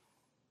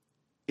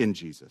in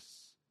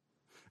Jesus.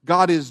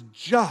 God is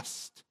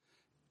just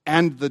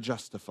and the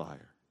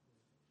justifier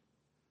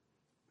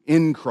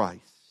in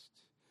Christ.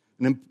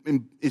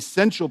 An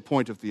essential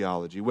point of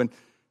theology. When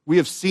we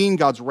have seen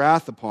God's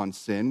wrath upon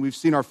sin, we've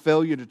seen our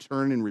failure to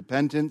turn in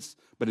repentance,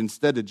 but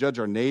instead to judge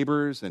our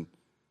neighbors and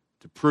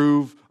to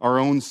prove our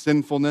own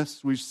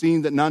sinfulness. We've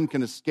seen that none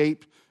can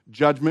escape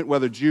judgment,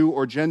 whether Jew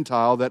or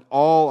Gentile, that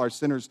all are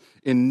sinners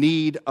in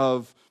need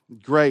of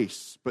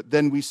grace. But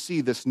then we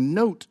see this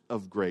note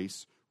of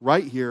grace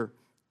right here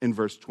in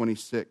verse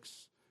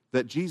 26,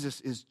 that Jesus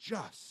is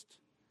just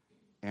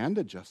and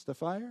a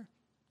justifier.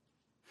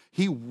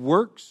 He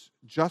works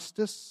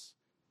justice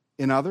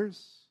in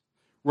others.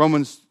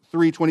 Romans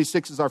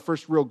 3:26 is our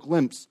first real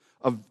glimpse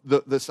of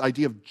this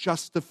idea of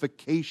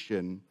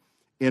justification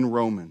in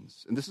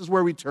Romans. And this is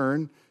where we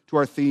turn to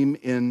our theme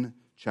in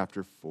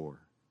chapter 4.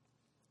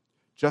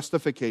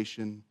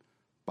 Justification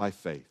by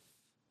faith.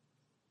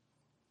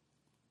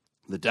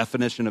 The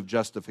definition of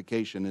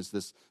justification is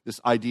this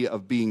idea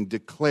of being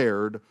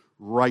declared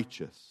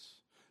righteous.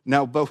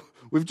 Now, but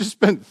we've just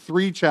spent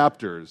 3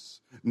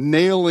 chapters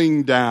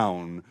nailing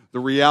down the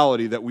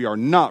reality that we are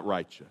not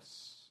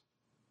righteous.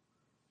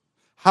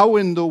 How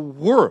in the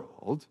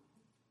world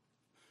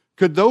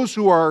could those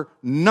who are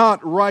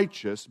not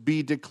righteous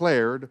be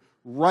declared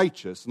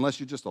righteous unless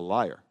you're just a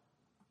liar?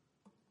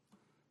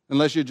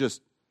 Unless you're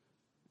just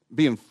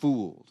being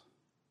fooled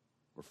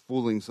or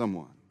fooling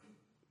someone.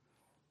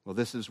 Well,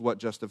 this is what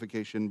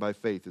justification by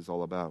faith is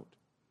all about.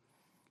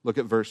 Look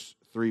at verse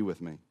 3 with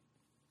me.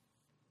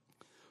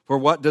 For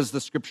what does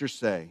the Scripture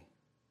say?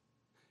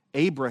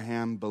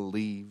 Abraham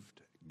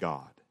believed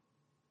God,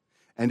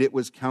 and it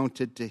was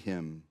counted to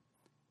him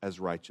as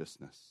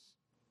righteousness.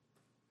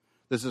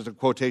 This is a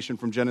quotation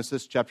from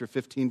Genesis chapter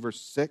 15,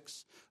 verse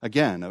 6.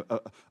 Again,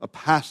 a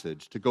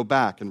passage to go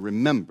back and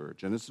remember.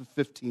 Genesis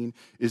 15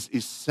 is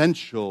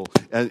essential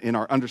in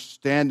our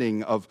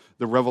understanding of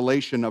the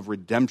revelation of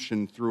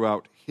redemption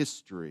throughout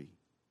history.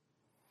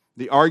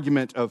 The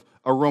argument of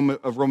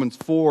Romans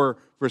 4,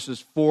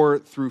 verses 4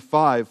 through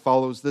 5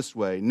 follows this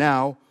way.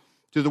 Now,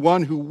 to the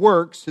one who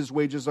works, his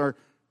wages are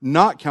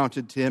not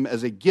counted to him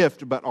as a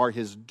gift, but are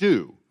his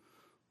due.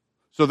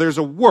 So there's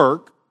a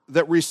work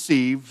that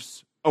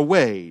receives a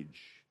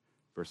wage.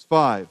 Verse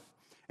 5.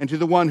 And to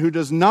the one who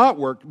does not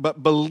work,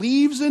 but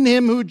believes in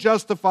him who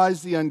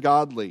justifies the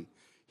ungodly,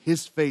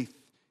 his faith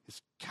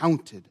is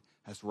counted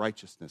as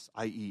righteousness,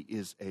 i.e.,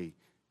 is a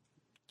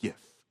gift.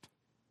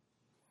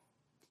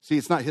 See,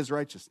 it's not his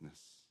righteousness.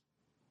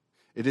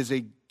 It is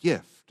a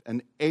gift,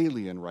 an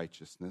alien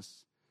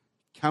righteousness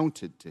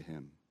counted to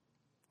him.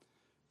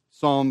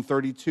 Psalm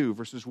 32,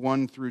 verses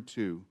 1 through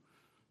 2.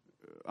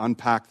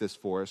 unpack this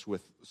for us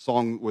with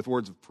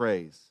words of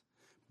praise.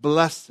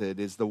 Blessed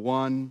is the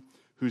one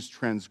whose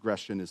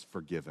transgression is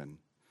forgiven,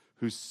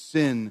 whose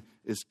sin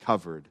is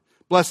covered.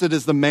 Blessed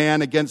is the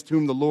man against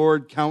whom the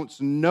Lord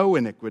counts no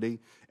iniquity,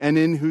 and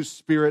in whose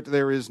spirit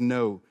there is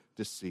no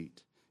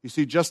deceit. You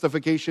see,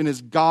 justification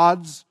is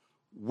God's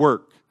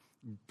work.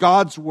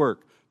 God's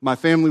work. My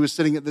family was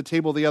sitting at the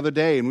table the other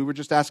day, and we were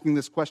just asking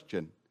this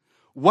question.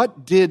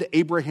 What did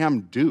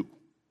Abraham do?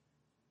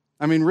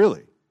 I mean,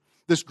 really,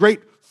 this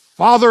great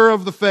father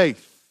of the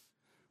faith.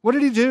 What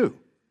did he do?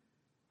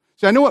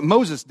 See, I know what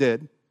Moses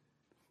did,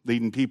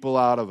 leading people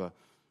out of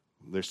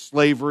their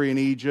slavery in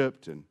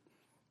Egypt and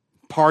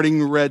parting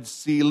the Red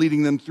Sea,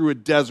 leading them through a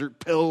desert,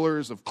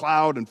 pillars of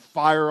cloud and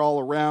fire all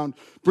around,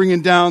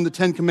 bringing down the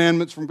 10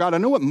 Commandments from God. I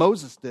know what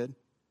Moses did.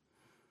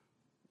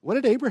 What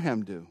did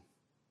Abraham do?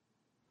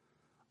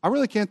 I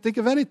really can't think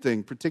of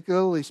anything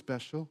particularly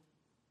special.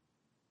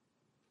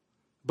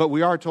 But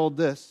we are told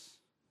this.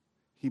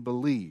 He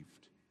believed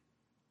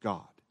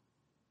God.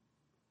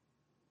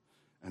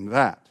 And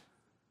that,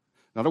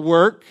 not a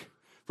work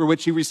for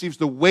which he receives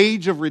the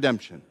wage of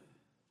redemption,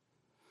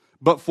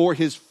 but for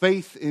his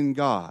faith in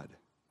God,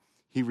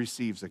 he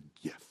receives a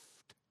gift.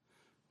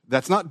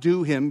 That's not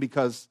due him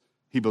because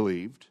he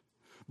believed,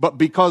 but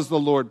because the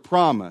Lord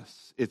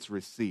promised, it's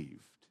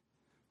received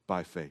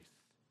by faith.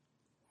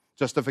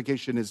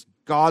 Justification is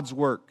God's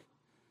work.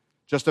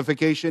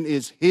 Justification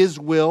is his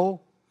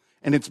will,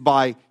 and it's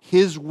by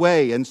his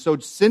way. And so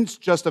since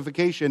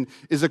justification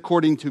is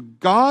according to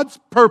God's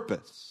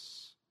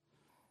purpose,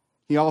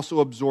 he also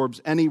absorbs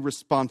any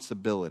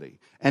responsibility,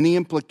 any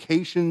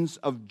implications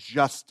of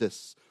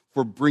justice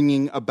for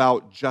bringing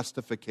about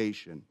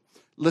justification.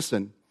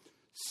 Listen,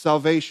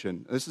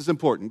 salvation, this is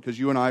important because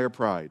you and I are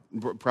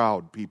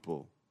proud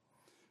people.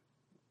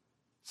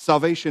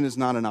 Salvation is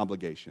not an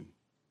obligation.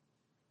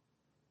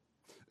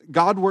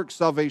 God works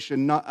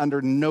salvation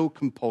under no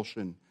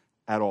compulsion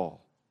at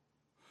all.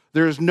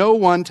 There is no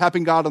one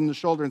tapping God on the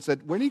shoulder and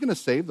said, when are you going to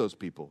save those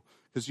people?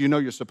 Because you know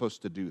you're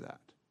supposed to do that.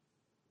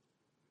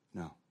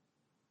 No.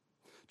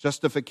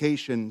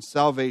 Justification,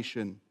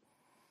 salvation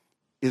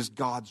is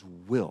God's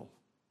will.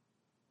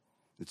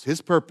 It's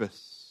his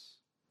purpose.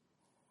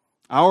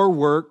 Our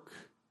work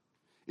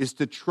is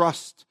to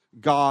trust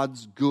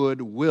God's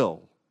good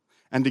will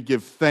and to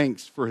give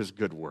thanks for his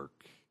good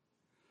work.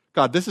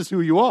 God, this is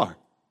who you are.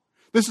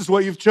 This is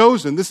what you've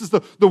chosen. This is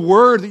the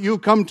word that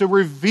you've come to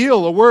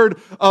reveal, a word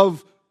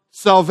of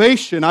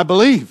salvation. I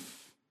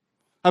believe.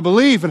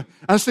 And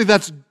honestly,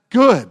 that's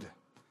good.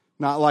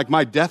 Not like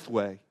my death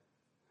way.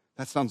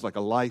 That sounds like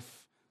a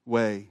life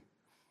way.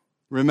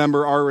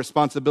 Remember, our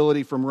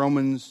responsibility from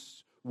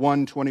Romans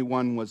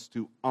 1:21 was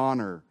to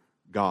honor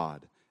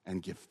God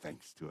and give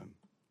thanks to him.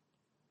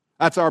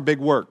 That's our big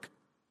work.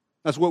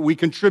 That's what we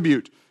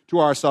contribute to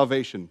our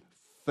salvation.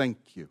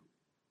 Thank you.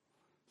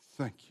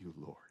 Thank you,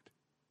 Lord.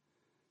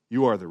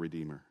 You are the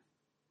Redeemer.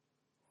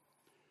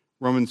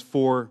 Romans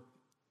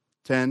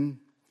 4:10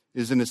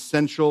 is an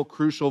essential,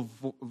 crucial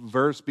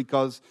verse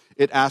because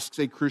it asks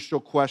a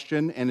crucial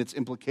question and its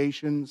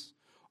implications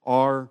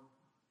are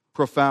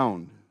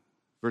profound.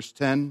 Verse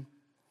 10,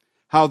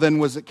 how then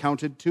was it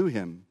counted to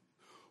him?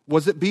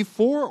 Was it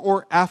before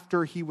or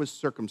after he was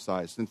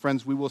circumcised? And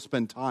friends, we will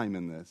spend time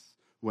in this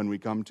when we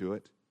come to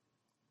it.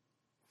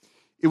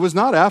 It was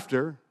not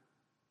after,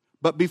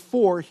 but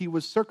before he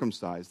was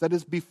circumcised. That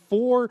is,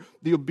 before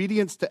the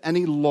obedience to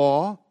any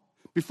law,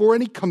 before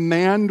any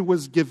command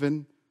was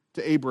given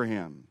to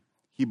Abraham.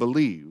 He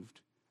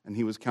believed, and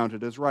he was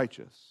counted as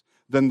righteous.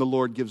 Then the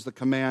Lord gives the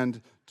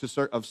command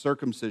of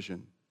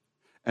circumcision.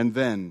 And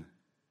then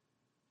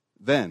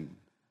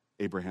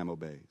Abraham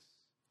obeys.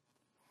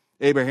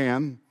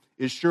 Abraham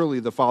is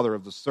surely the father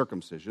of the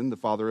circumcision, the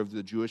father of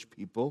the Jewish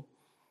people,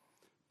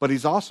 but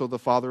he's also the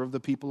father of the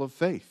people of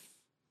faith.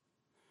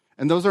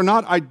 And those are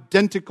not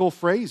identical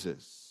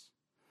phrases.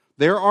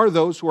 There are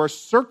those who are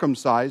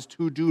circumcised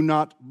who do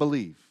not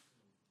believe.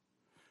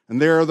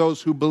 And there are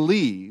those who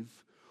believe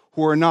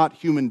who are not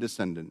human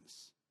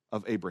descendants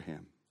of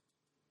Abraham,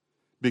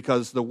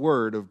 because the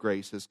word of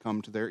grace has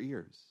come to their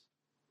ears.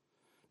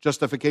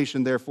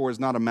 Justification, therefore, is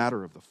not a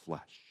matter of the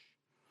flesh.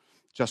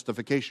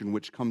 Justification,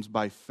 which comes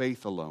by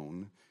faith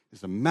alone,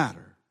 is a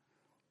matter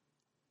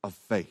of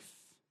faith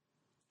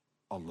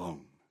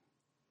alone.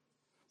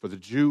 For the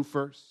Jew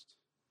first,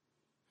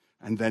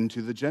 and then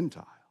to the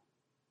Gentile.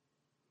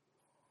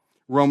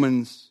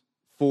 Romans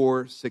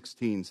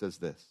 4:16 says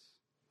this.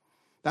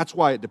 That's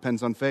why it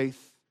depends on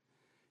faith,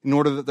 in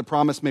order that the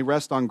promise may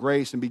rest on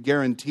grace and be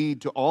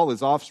guaranteed to all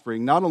his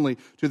offspring, not only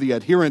to the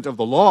adherent of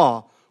the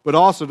law, but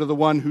also to the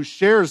one who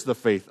shares the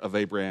faith of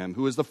Abraham,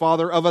 who is the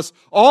father of us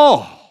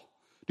all.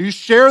 Do you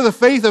share the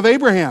faith of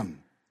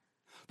Abraham?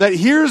 That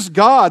hears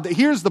God, that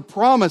hears the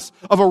promise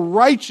of a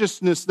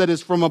righteousness that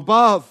is from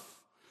above,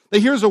 that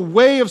hears a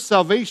way of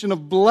salvation,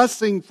 of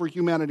blessing for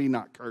humanity,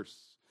 not curse,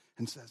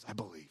 and says, I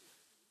believe.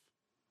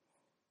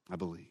 I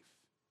believe.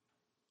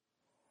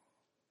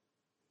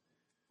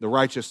 The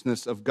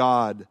righteousness of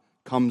God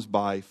comes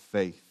by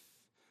faith.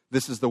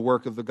 This is the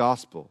work of the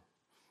gospel.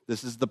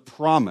 This is the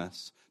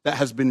promise that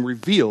has been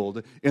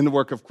revealed in the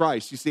work of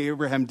Christ. You see,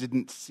 Abraham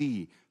didn't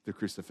see the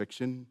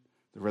crucifixion,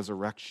 the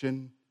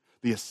resurrection,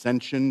 the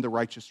ascension, the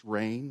righteous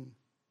reign.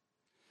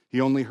 He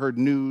only heard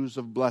news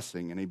of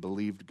blessing, and he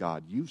believed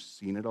God. You've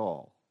seen it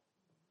all.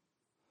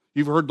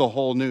 You've heard the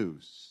whole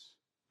news.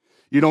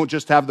 You don't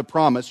just have the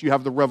promise, you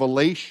have the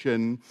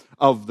revelation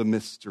of the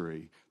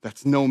mystery.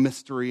 That's no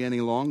mystery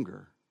any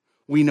longer.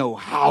 We know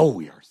how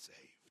we are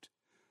saved,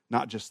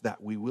 not just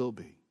that we will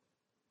be.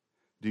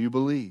 Do you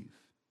believe?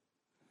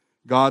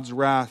 God's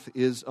wrath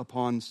is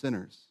upon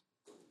sinners.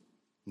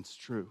 It's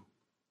true.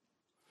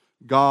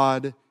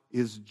 God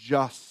is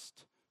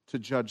just to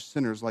judge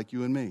sinners like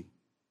you and me.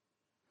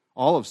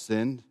 All have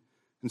sinned,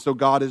 and so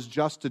God is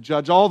just to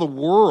judge all the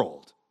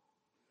world.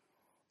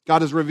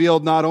 God has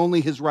revealed not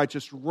only his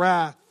righteous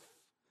wrath,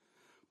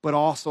 but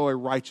also a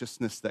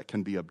righteousness that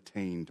can be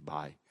obtained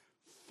by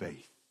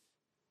faith.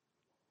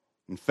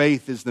 And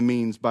faith is the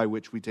means by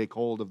which we take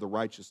hold of the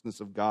righteousness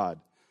of God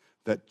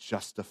that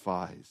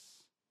justifies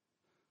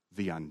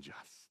the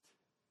unjust,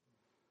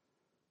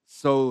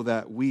 so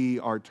that we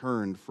are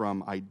turned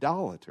from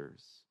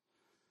idolaters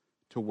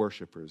to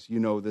worshipers. You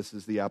know, this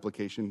is the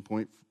application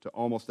point to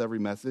almost every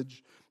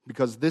message,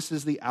 because this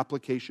is the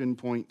application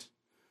point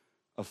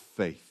of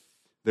faith.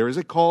 There is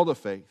a call to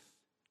faith.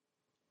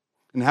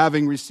 And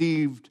having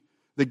received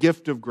the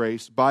gift of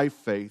grace by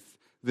faith,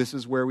 this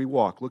is where we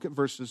walk. Look at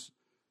verse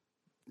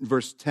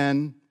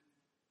 10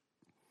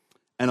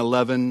 and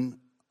 11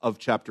 of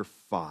chapter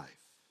 5.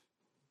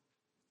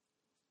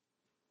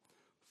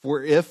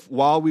 For if,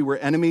 while we were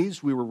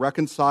enemies, we were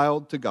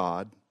reconciled to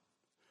God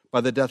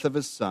by the death of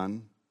his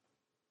Son,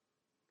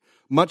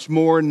 much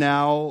more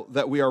now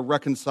that we are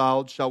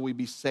reconciled shall we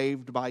be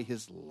saved by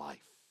his life.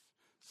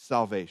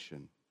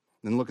 Salvation.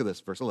 And look at this,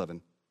 verse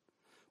 11.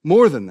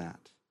 More than that,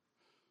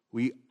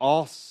 we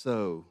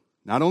also,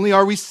 not only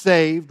are we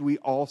saved, we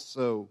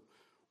also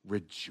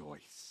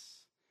rejoice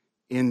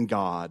in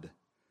God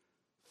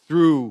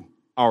through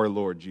our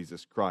Lord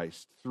Jesus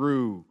Christ,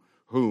 through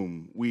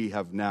whom we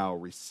have now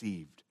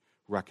received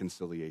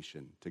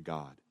reconciliation to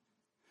God.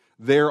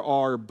 There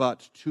are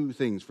but two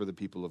things for the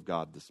people of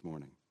God this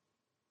morning.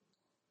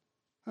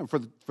 For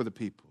the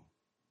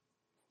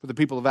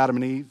people of Adam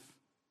and Eve,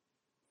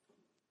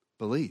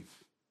 believe.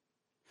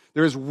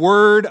 There is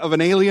word of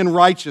an alien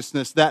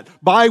righteousness that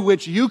by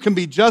which you can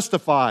be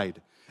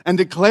justified and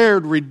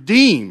declared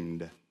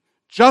redeemed,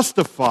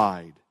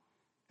 justified,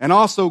 and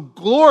also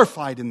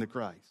glorified in the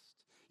Christ.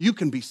 You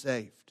can be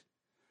saved.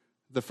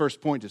 The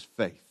first point is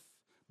faith.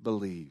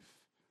 Believe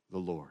the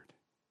Lord.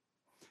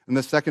 And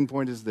the second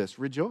point is this: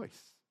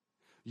 rejoice.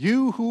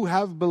 You who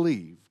have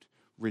believed,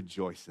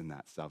 rejoice in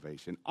that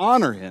salvation.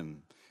 Honor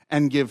him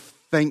and give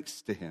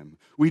thanks to him.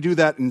 We do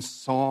that in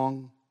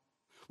song.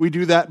 We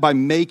do that by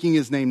making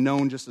his name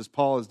known, just as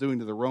Paul is doing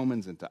to the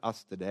Romans and to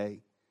us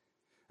today.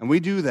 And we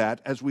do that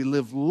as we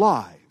live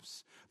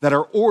lives that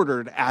are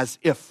ordered as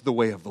if the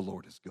way of the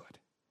Lord is good.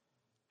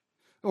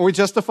 Are we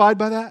justified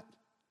by that?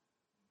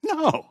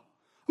 No.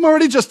 I'm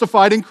already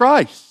justified in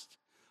Christ.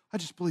 I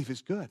just believe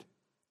he's good.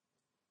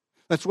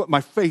 That's what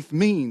my faith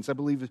means. I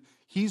believe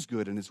he's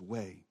good and his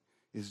way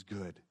is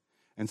good.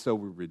 And so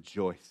we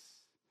rejoice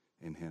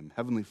in him.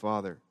 Heavenly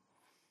Father,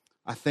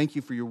 I thank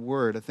you for your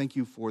word. I thank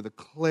you for the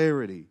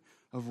clarity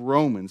of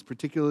Romans,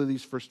 particularly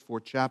these first 4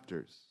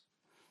 chapters.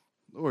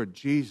 Lord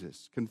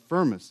Jesus,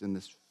 confirm us in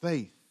this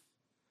faith.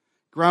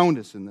 Ground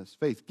us in this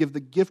faith. Give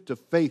the gift of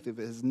faith if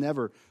it has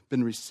never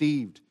been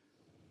received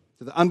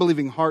to the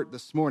unbelieving heart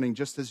this morning,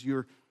 just as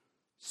your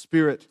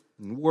Spirit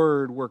and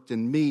word worked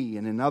in me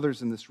and in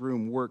others in this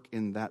room, work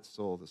in that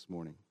soul this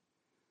morning.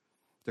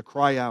 To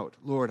cry out,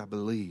 Lord, I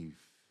believe.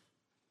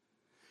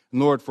 And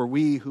Lord, for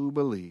we who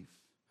believe,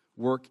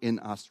 work in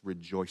us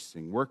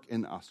rejoicing, work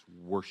in us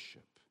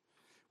worship,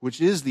 which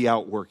is the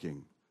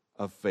outworking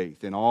of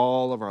faith in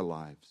all of our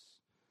lives.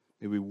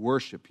 May we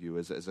worship you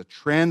as a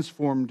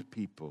transformed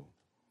people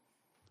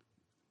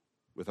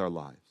with our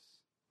lives.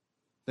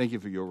 Thank you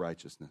for your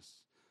righteousness,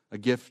 a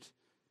gift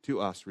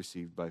to us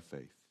received by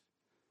faith.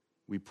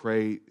 We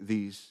pray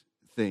these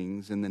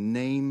things in the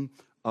name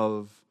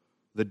of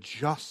the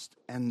just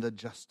and the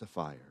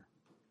justifier.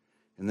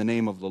 In the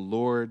name of the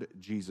Lord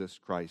Jesus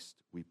Christ,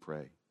 we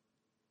pray.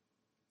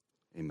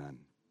 Amen.